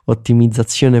fare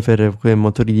ottimizzazione per quei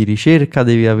motori di ricerca,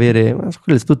 devi avere, ma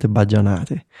quelle sono tutte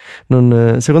baggianate.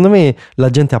 Secondo me la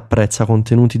gente apprezza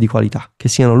contenuti di qualità, che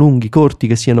siano lunghi, corti,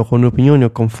 che siano con opinioni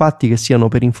o con fatti, che siano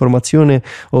per informazione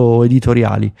o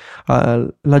editoriali.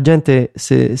 La gente,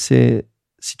 se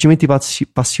ci metti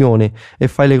passione e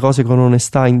fai le cose con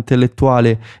onestà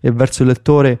intellettuale e verso il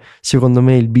lettore, secondo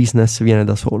me il business viene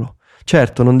da solo.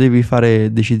 Certo, non devi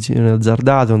fare decisioni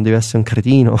azzardate, non devi essere un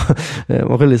cretino,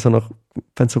 ma quelli sono,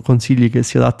 penso, consigli che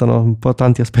si adattano a un po' a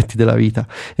tanti aspetti della vita.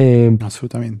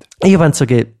 Assolutamente. E io penso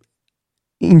che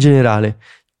in generale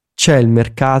c'è il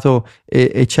mercato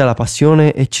e c'è la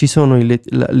passione, e ci sono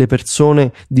le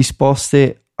persone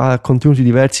disposte a contenuti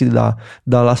diversi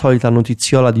dalla solita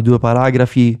notiziola di 2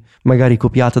 paragrafi, magari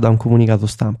copiata da un comunicato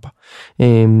stampa.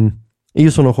 Io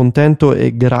sono contento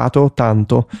e grato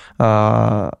tanto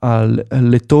a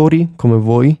lettori come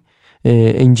voi,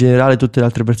 e in generale tutte le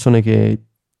altre persone che,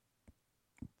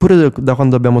 pure da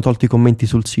quando abbiamo tolto i commenti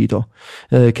sul sito,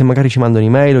 che magari ci mandano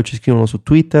email o ci scrivono su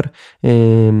Twitter,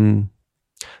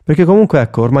 perché comunque,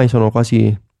 ecco, ormai sono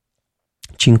quasi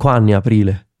 5 anni,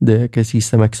 aprile, che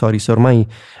esiste MacStories, ormai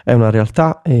è una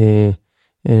realtà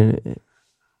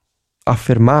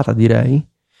affermata, direi,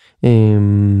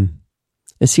 e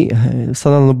sì, sta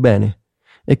andando bene,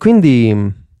 e quindi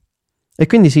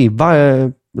sì,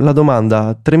 va la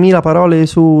domanda: 3.000 parole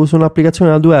su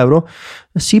un'applicazione da 2 euro?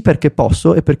 Sì, perché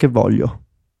posso e perché voglio.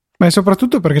 Ma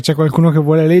soprattutto perché c'è qualcuno che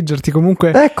vuole leggerti.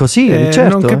 Comunque, ecco, sì,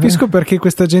 certo. Non capisco perché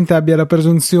questa gente abbia la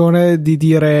presunzione di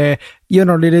dire io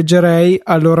non li leggerei,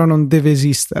 allora non deve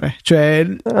esistere.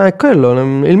 Cioè,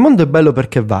 quello, il mondo è bello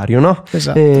perché è vario, no?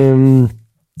 Esatto.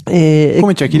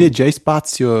 Come c'è chi legge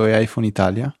iSpazio e iPhone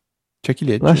Italia? C'è chi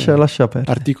legge. Lascia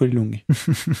aperto. Articoli lunghi.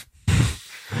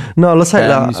 No, lo sai,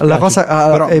 la cosa...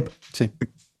 però, sì.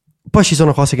 Poi ci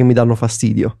sono cose che mi danno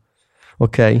fastidio,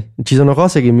 ok? Ci sono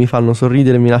cose che mi fanno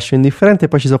sorridere, mi lasciano indifferente, e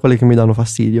poi ci sono quelle che mi danno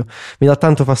fastidio. Mi dà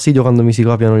tanto fastidio quando mi si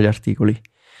copiano gli articoli.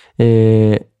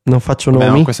 Non faccio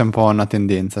nomi. No, questa è un po' una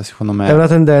tendenza, secondo me. È una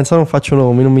tendenza, non faccio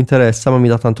nomi, non mi interessa, ma mi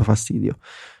dà tanto fastidio.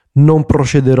 Non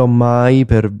procederò mai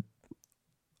per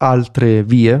altre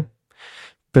vie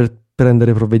per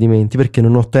prendere provvedimenti, perché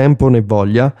non ho tempo né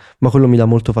voglia, ma quello mi dà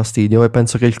molto fastidio, e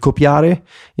penso che il copiare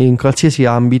in qualsiasi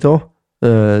ambito,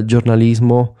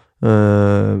 giornalismo,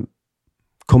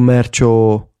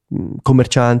 commercio,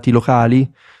 commercianti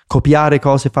locali, copiare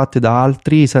cose fatte da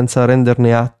altri senza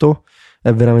renderne atto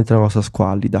è veramente una cosa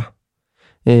squallida.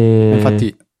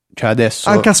 Infatti, cioè adesso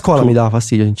anche a scuola mi dà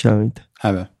fastidio, sinceramente.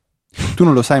 Tu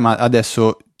non lo sai, ma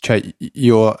adesso, cioè,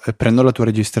 io prendo la tua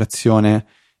registrazione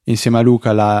insieme a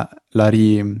Luca, la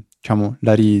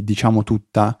ridiciamo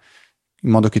tutta, in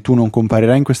modo che tu non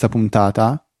comparirai in questa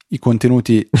puntata. I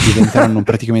contenuti diventeranno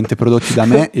praticamente prodotti da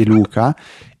me e Luca,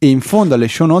 e in fondo alle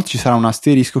show notes ci sarà un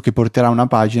asterisco che porterà una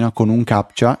pagina con un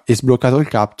captcha, e sbloccato il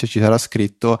captcha ci sarà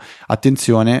scritto: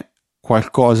 attenzione,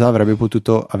 qualcosa avrebbe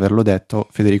potuto averlo detto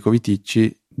Federico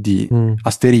Viticci di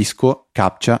asterisco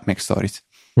captcha MacStories.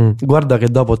 Guarda che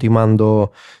dopo ti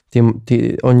mando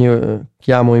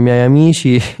chiamo i miei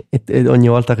amici e ogni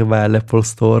volta che vai all'Apple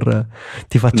Store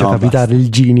ti faccio capitare il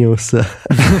Genius.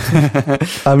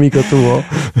 Amico tuo.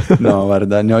 No,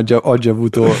 guarda, ne ho già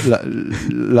avuto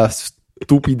la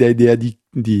stupida idea di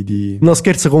no,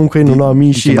 scherzo, comunque non ho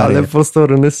amici all'Apple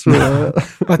Store, nessuno.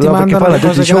 Ma ti mandano le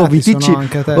cose gratis,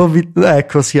 anche a te.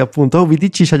 Ecco, sì, appunto,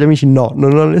 Viticci c'ha gli amici. No,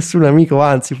 non ho nessun amico,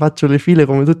 anzi faccio le file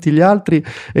come tutti gli altri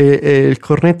e il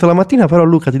cornetto la mattina. Però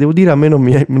Luca, ti devo dire, a me non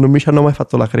mi ci hanno mai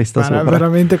fatto la cresta sopra.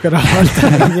 Veramente quella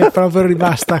volta mi è proprio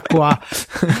rimasta qua.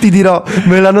 Ti dirò,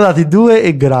 me l'hanno dati 2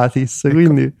 e gratis, ecco.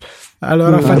 Quindi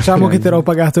allora facciamo che te l'ho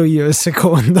pagato io il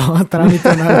secondo tramite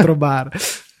un altro bar.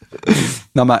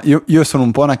 No, ma io sono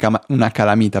un po' una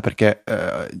calamita, perché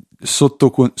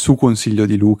su consiglio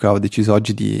di Luca ho deciso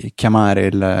oggi di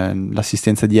chiamare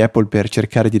l'assistenza di Apple per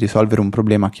cercare di risolvere un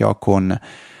problema che ho con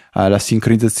la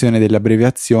sincronizzazione delle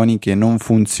abbreviazioni, che non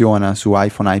funziona su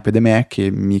iPhone, iPad e Mac,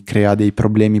 e mi crea dei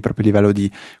problemi proprio a livello di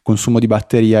consumo di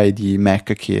batteria e di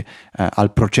Mac, che ha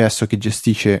il processo che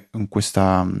gestisce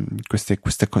questa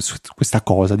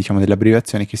cosa, diciamo, delle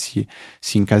abbreviazioni, che si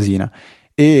incasina.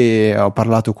 E ho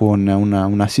parlato con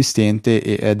un assistente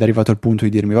ed è arrivato al punto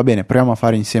di dirmi: va bene, proviamo a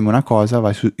fare insieme una cosa,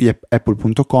 vai su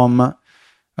apple.com,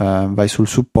 vai sul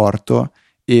supporto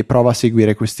e prova a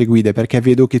seguire queste guide, perché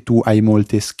vedo che tu hai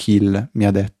molte skill, mi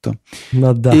ha detto.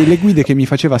 Ma dai. E le guide che mi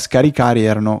faceva scaricare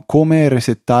erano: come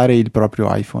resettare il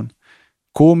proprio iPhone,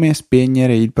 come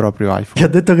spegnere il proprio iPhone, ti ha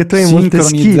detto che tu hai molte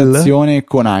skill, sincronizzazione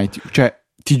con iTunes. Cioè,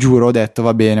 ti giuro, ho detto: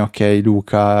 va bene, ok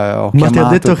Luca, ma ti ha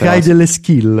detto che hai delle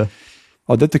skill?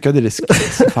 Ho detto che ho delle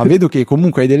skills, ma vedo che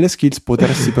comunque hai delle skills,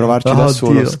 potresti provarci da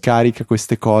solo, scarica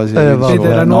queste cose. Vede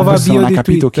la nuova bio di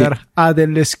Twitter, ha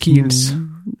delle skills.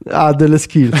 Ha delle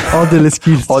skills, ho delle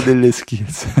skills. Ho delle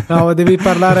skills. No, devi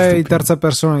parlare in terza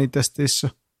persona di te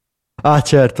stesso. Ah,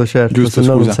 certo, giusto, se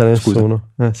no non c'è nessuno.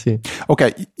 Sì.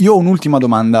 Ok, io ho un'ultima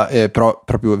domanda, però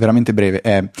proprio veramente breve.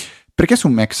 Perché su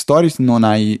MacStories non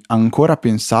hai ancora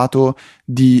pensato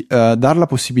di dare la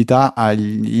possibilità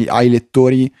ai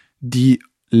lettori di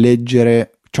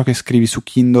leggere ciò che scrivi su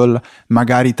Kindle,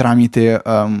 magari tramite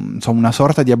una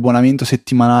sorta di abbonamento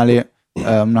settimanale,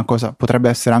 una cosa potrebbe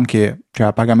essere anche, cioè,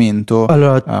 a pagamento,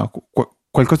 allora,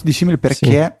 qualcosa di simile,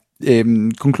 perché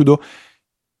concludo,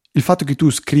 il fatto che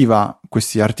tu scriva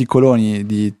questi articoloni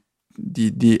di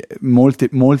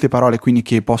molte parole, quindi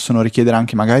che possono richiedere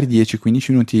anche magari 10-15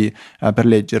 minuti per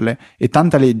leggerle, e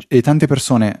tante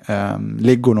persone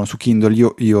leggono su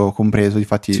Kindle, io compreso,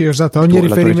 difatti. Sì, esatto, ogni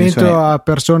riferimento a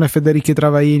persone Federichi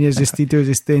Travaini esistiti o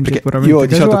esistenti, puramente io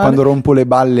di solito quando rompo le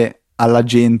balle alla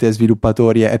gente, ai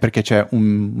sviluppatori, è perché c'è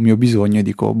un mio bisogno e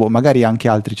dico, magari anche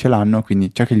altri ce l'hanno,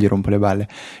 quindi c'è che gli rompo le balle.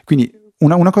 Quindi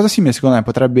una cosa simile secondo me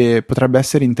potrebbe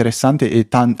essere interessante, e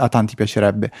a tanti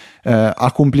piacerebbe.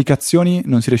 Ha complicazioni,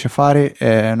 non si riesce a fare,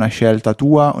 è una scelta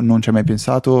tua, non ci hai mai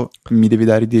pensato, mi devi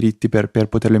dare i diritti per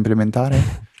poterlo implementare?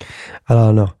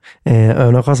 Allora no, è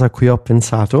una cosa a cui ho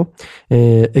pensato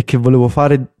e che volevo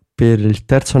fare per il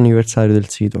 3° anniversario del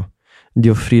sito, di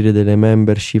offrire delle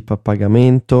membership a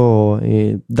pagamento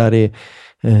e dare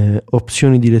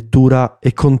opzioni di lettura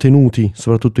e contenuti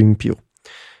soprattutto in più.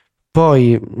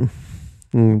 Poi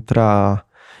tra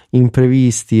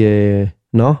imprevisti e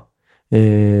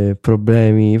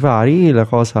problemi vari, la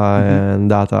cosa è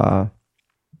andata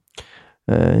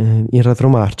in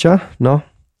retromarcia, no?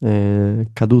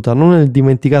 caduta non nel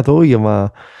dimenticato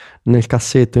ma nel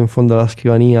cassetto in fondo alla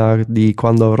scrivania di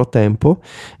quando avrò tempo.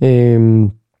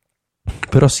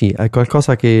 Però sì, è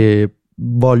qualcosa che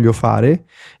voglio fare,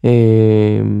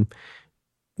 non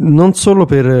solo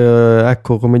per,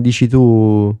 ecco, come dici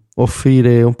tu,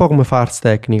 offrire un po' come Ars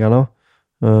Technica, no?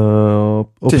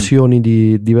 Opzioni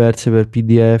diverse per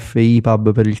PDF,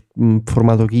 EPUB per il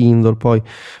formato Kindle, poi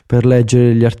per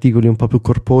leggere gli articoli un po' più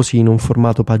corposi in un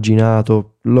formato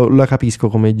paginato. La capisco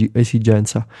come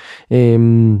esigenza,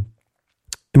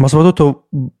 ma soprattutto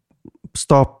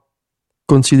sto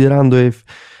considerando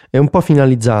e un po'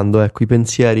 finalizzando, ecco, i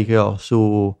pensieri che ho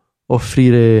su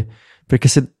offrire, perché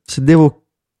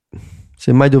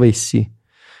se mai dovessi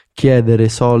chiedere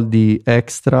soldi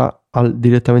extra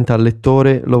direttamente al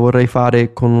lettore, lo vorrei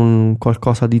fare con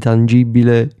qualcosa di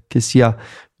tangibile che sia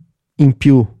in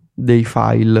più dei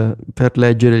file per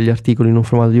leggere gli articoli in un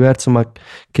formato diverso, ma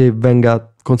che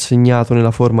venga consegnato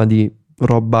nella forma di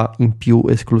roba in più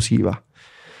esclusiva.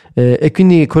 E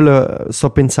quindi sto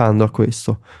pensando a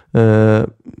questo.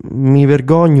 Mi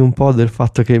vergogno un po' del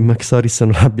fatto che MacStories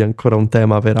non abbia ancora un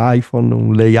tema per iPhone,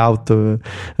 un layout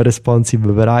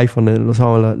responsive per iPhone. Lo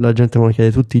so, la gente me lo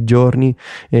chiede tutti i giorni,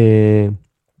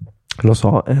 lo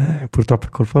so, purtroppo è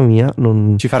colpa mia.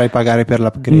 Ci farai pagare per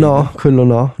l'upgrade? No, quello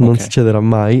no, non succederà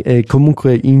mai. E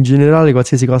comunque in generale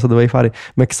qualsiasi cosa dovrai fare,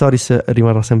 MacStories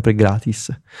rimarrà sempre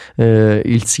gratis,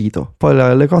 il sito.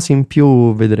 Poi le cose in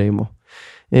più vedremo.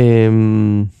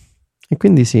 E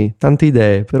quindi sì, tante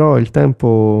idee, però il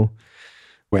tempo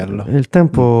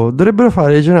dovrebbero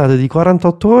fare le giornate di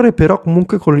 48 ore, però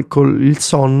comunque con il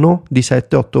sonno di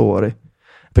 7-8 ore,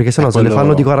 perché sennò se le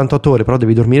fanno di 48 ore però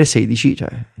devi dormire 16, cioè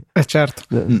certo.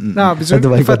 No,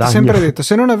 bisogna, infatti sempre detto,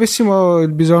 se non avessimo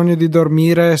il bisogno di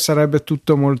dormire sarebbe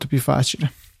tutto molto più facile.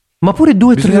 Ma pure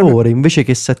 2-3 ore invece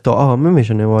che 7. A me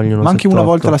invece ne vogliono. Ma anche 7-8. una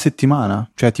volta alla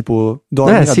settimana, cioè tipo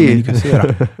dormi la domenica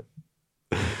sera.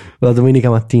 La domenica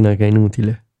mattina, che è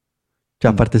inutile. Cioè,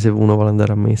 a parte se uno vuole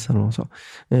andare a messa, non lo so.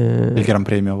 Il Gran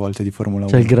Premio a volte di Formula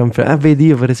 1. C'è il Gran Premio. Vedi,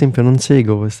 io per esempio non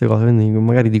seguo queste cose, quindi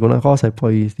magari dico una cosa e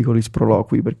poi dico gli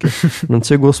sproloqui, perché non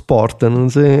seguo sport, non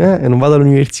vado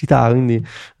all'università, quindi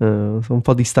sono un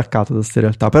po' distaccato da queste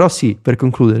realtà. Però sì, per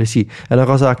concludere, sì, è una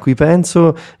cosa a cui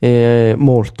penso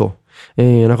molto,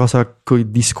 è una cosa a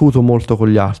cui discuto molto con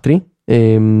gli altri.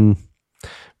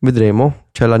 Vedremo,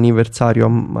 c'è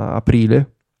l'anniversario a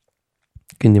aprile,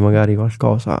 quindi magari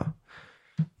qualcosa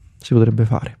si potrebbe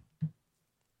fare.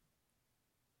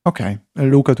 Ok,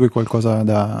 Luca, tu hai qualcosa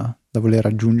da voler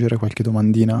aggiungere, qualche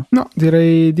domandina? No,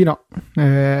 direi di no.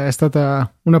 È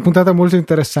stata una puntata molto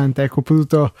interessante, ecco, ho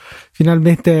potuto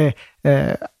finalmente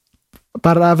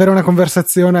avere una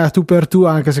conversazione a tu per tu,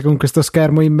 anche se con questo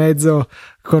schermo in mezzo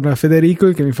con Federico,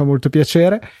 il che mi fa molto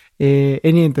piacere. E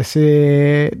niente,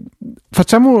 se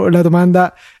facciamo la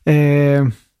domanda...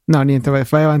 No, niente,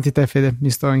 vai avanti te, Fede, mi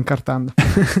sto incartando.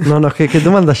 No, che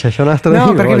domanda c'è? C'è un'altra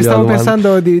No, perché mi stavo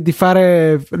pensando di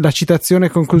fare la citazione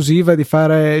conclusiva, di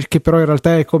fare, che però in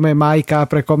realtà è come Mike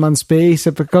apre Command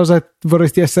Space, per cosa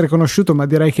vorresti essere conosciuto, ma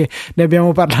direi che ne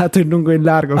abbiamo parlato in lungo e in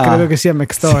largo, credo che sia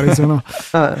MacStories, o no?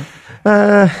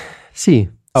 Sì.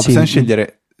 Possiamo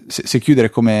scegliere se chiudere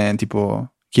come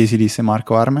tipo Chiesilis e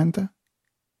Marco Arment?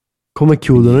 Come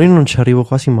chiudono? Io non ci arrivo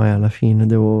quasi mai alla fine,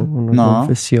 devo una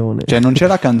confessione. Cioè non c'è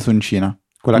la canzoncina,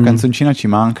 quella canzoncina ci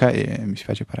manca e mi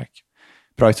spiace parecchio.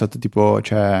 Però è stato tipo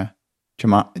c'è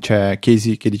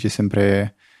Casey che dice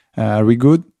sempre are we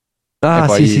good? E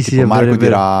poi tipo Marco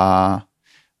dirà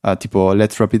tipo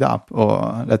let's wrap it up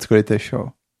o let's call it a show,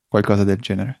 qualcosa del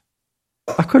genere.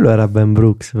 Quello era Ben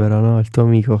Brooks, vero, no? Il tuo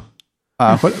amico.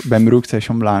 Ben Brooks e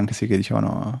Sean Blanc, sì, che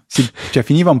dicevano... Sì, cioè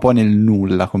finiva un po' nel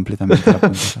nulla completamente la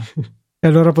puntata. E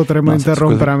allora potremmo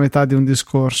interrompere a metà di un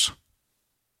discorso.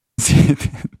 Sì,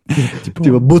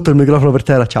 tipo butto il microfono per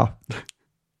terra, ciao.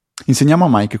 Insegniamo a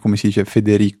Mike come si dice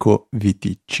Federico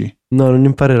Viticci. No, non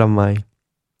imparerà mai.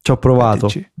 Ci ho provato.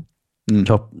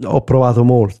 Ho provato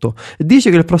molto. E dice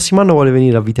che il prossimo anno vuole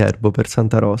venire a Viterbo per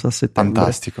Santa Rosa a settembre.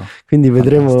 Fantastico. Quindi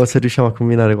vedremo se riusciamo a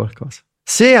combinare qualcosa.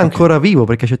 Se è ancora vivo,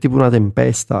 perché c'è tipo una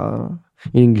tempesta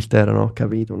in Inghilterra, no? Ho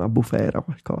capito, una bufera,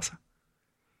 qualcosa.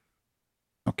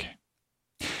 Ok.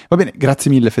 Va bene,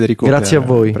 grazie mille Federico. Grazie a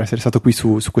voi. Per essere stato qui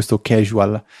su questo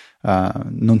casual.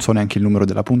 Non so neanche il numero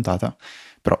della puntata,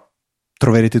 però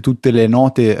troverete tutte le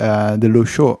note dello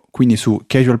show, quindi su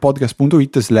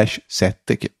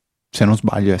casualpodcast.it/7, che se non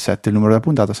sbaglio è 7 il numero della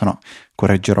puntata, se no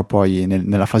correggerò poi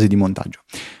nella fase di montaggio.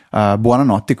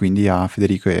 Buonanotte quindi a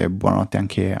Federico e buonanotte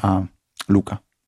anche a Luca.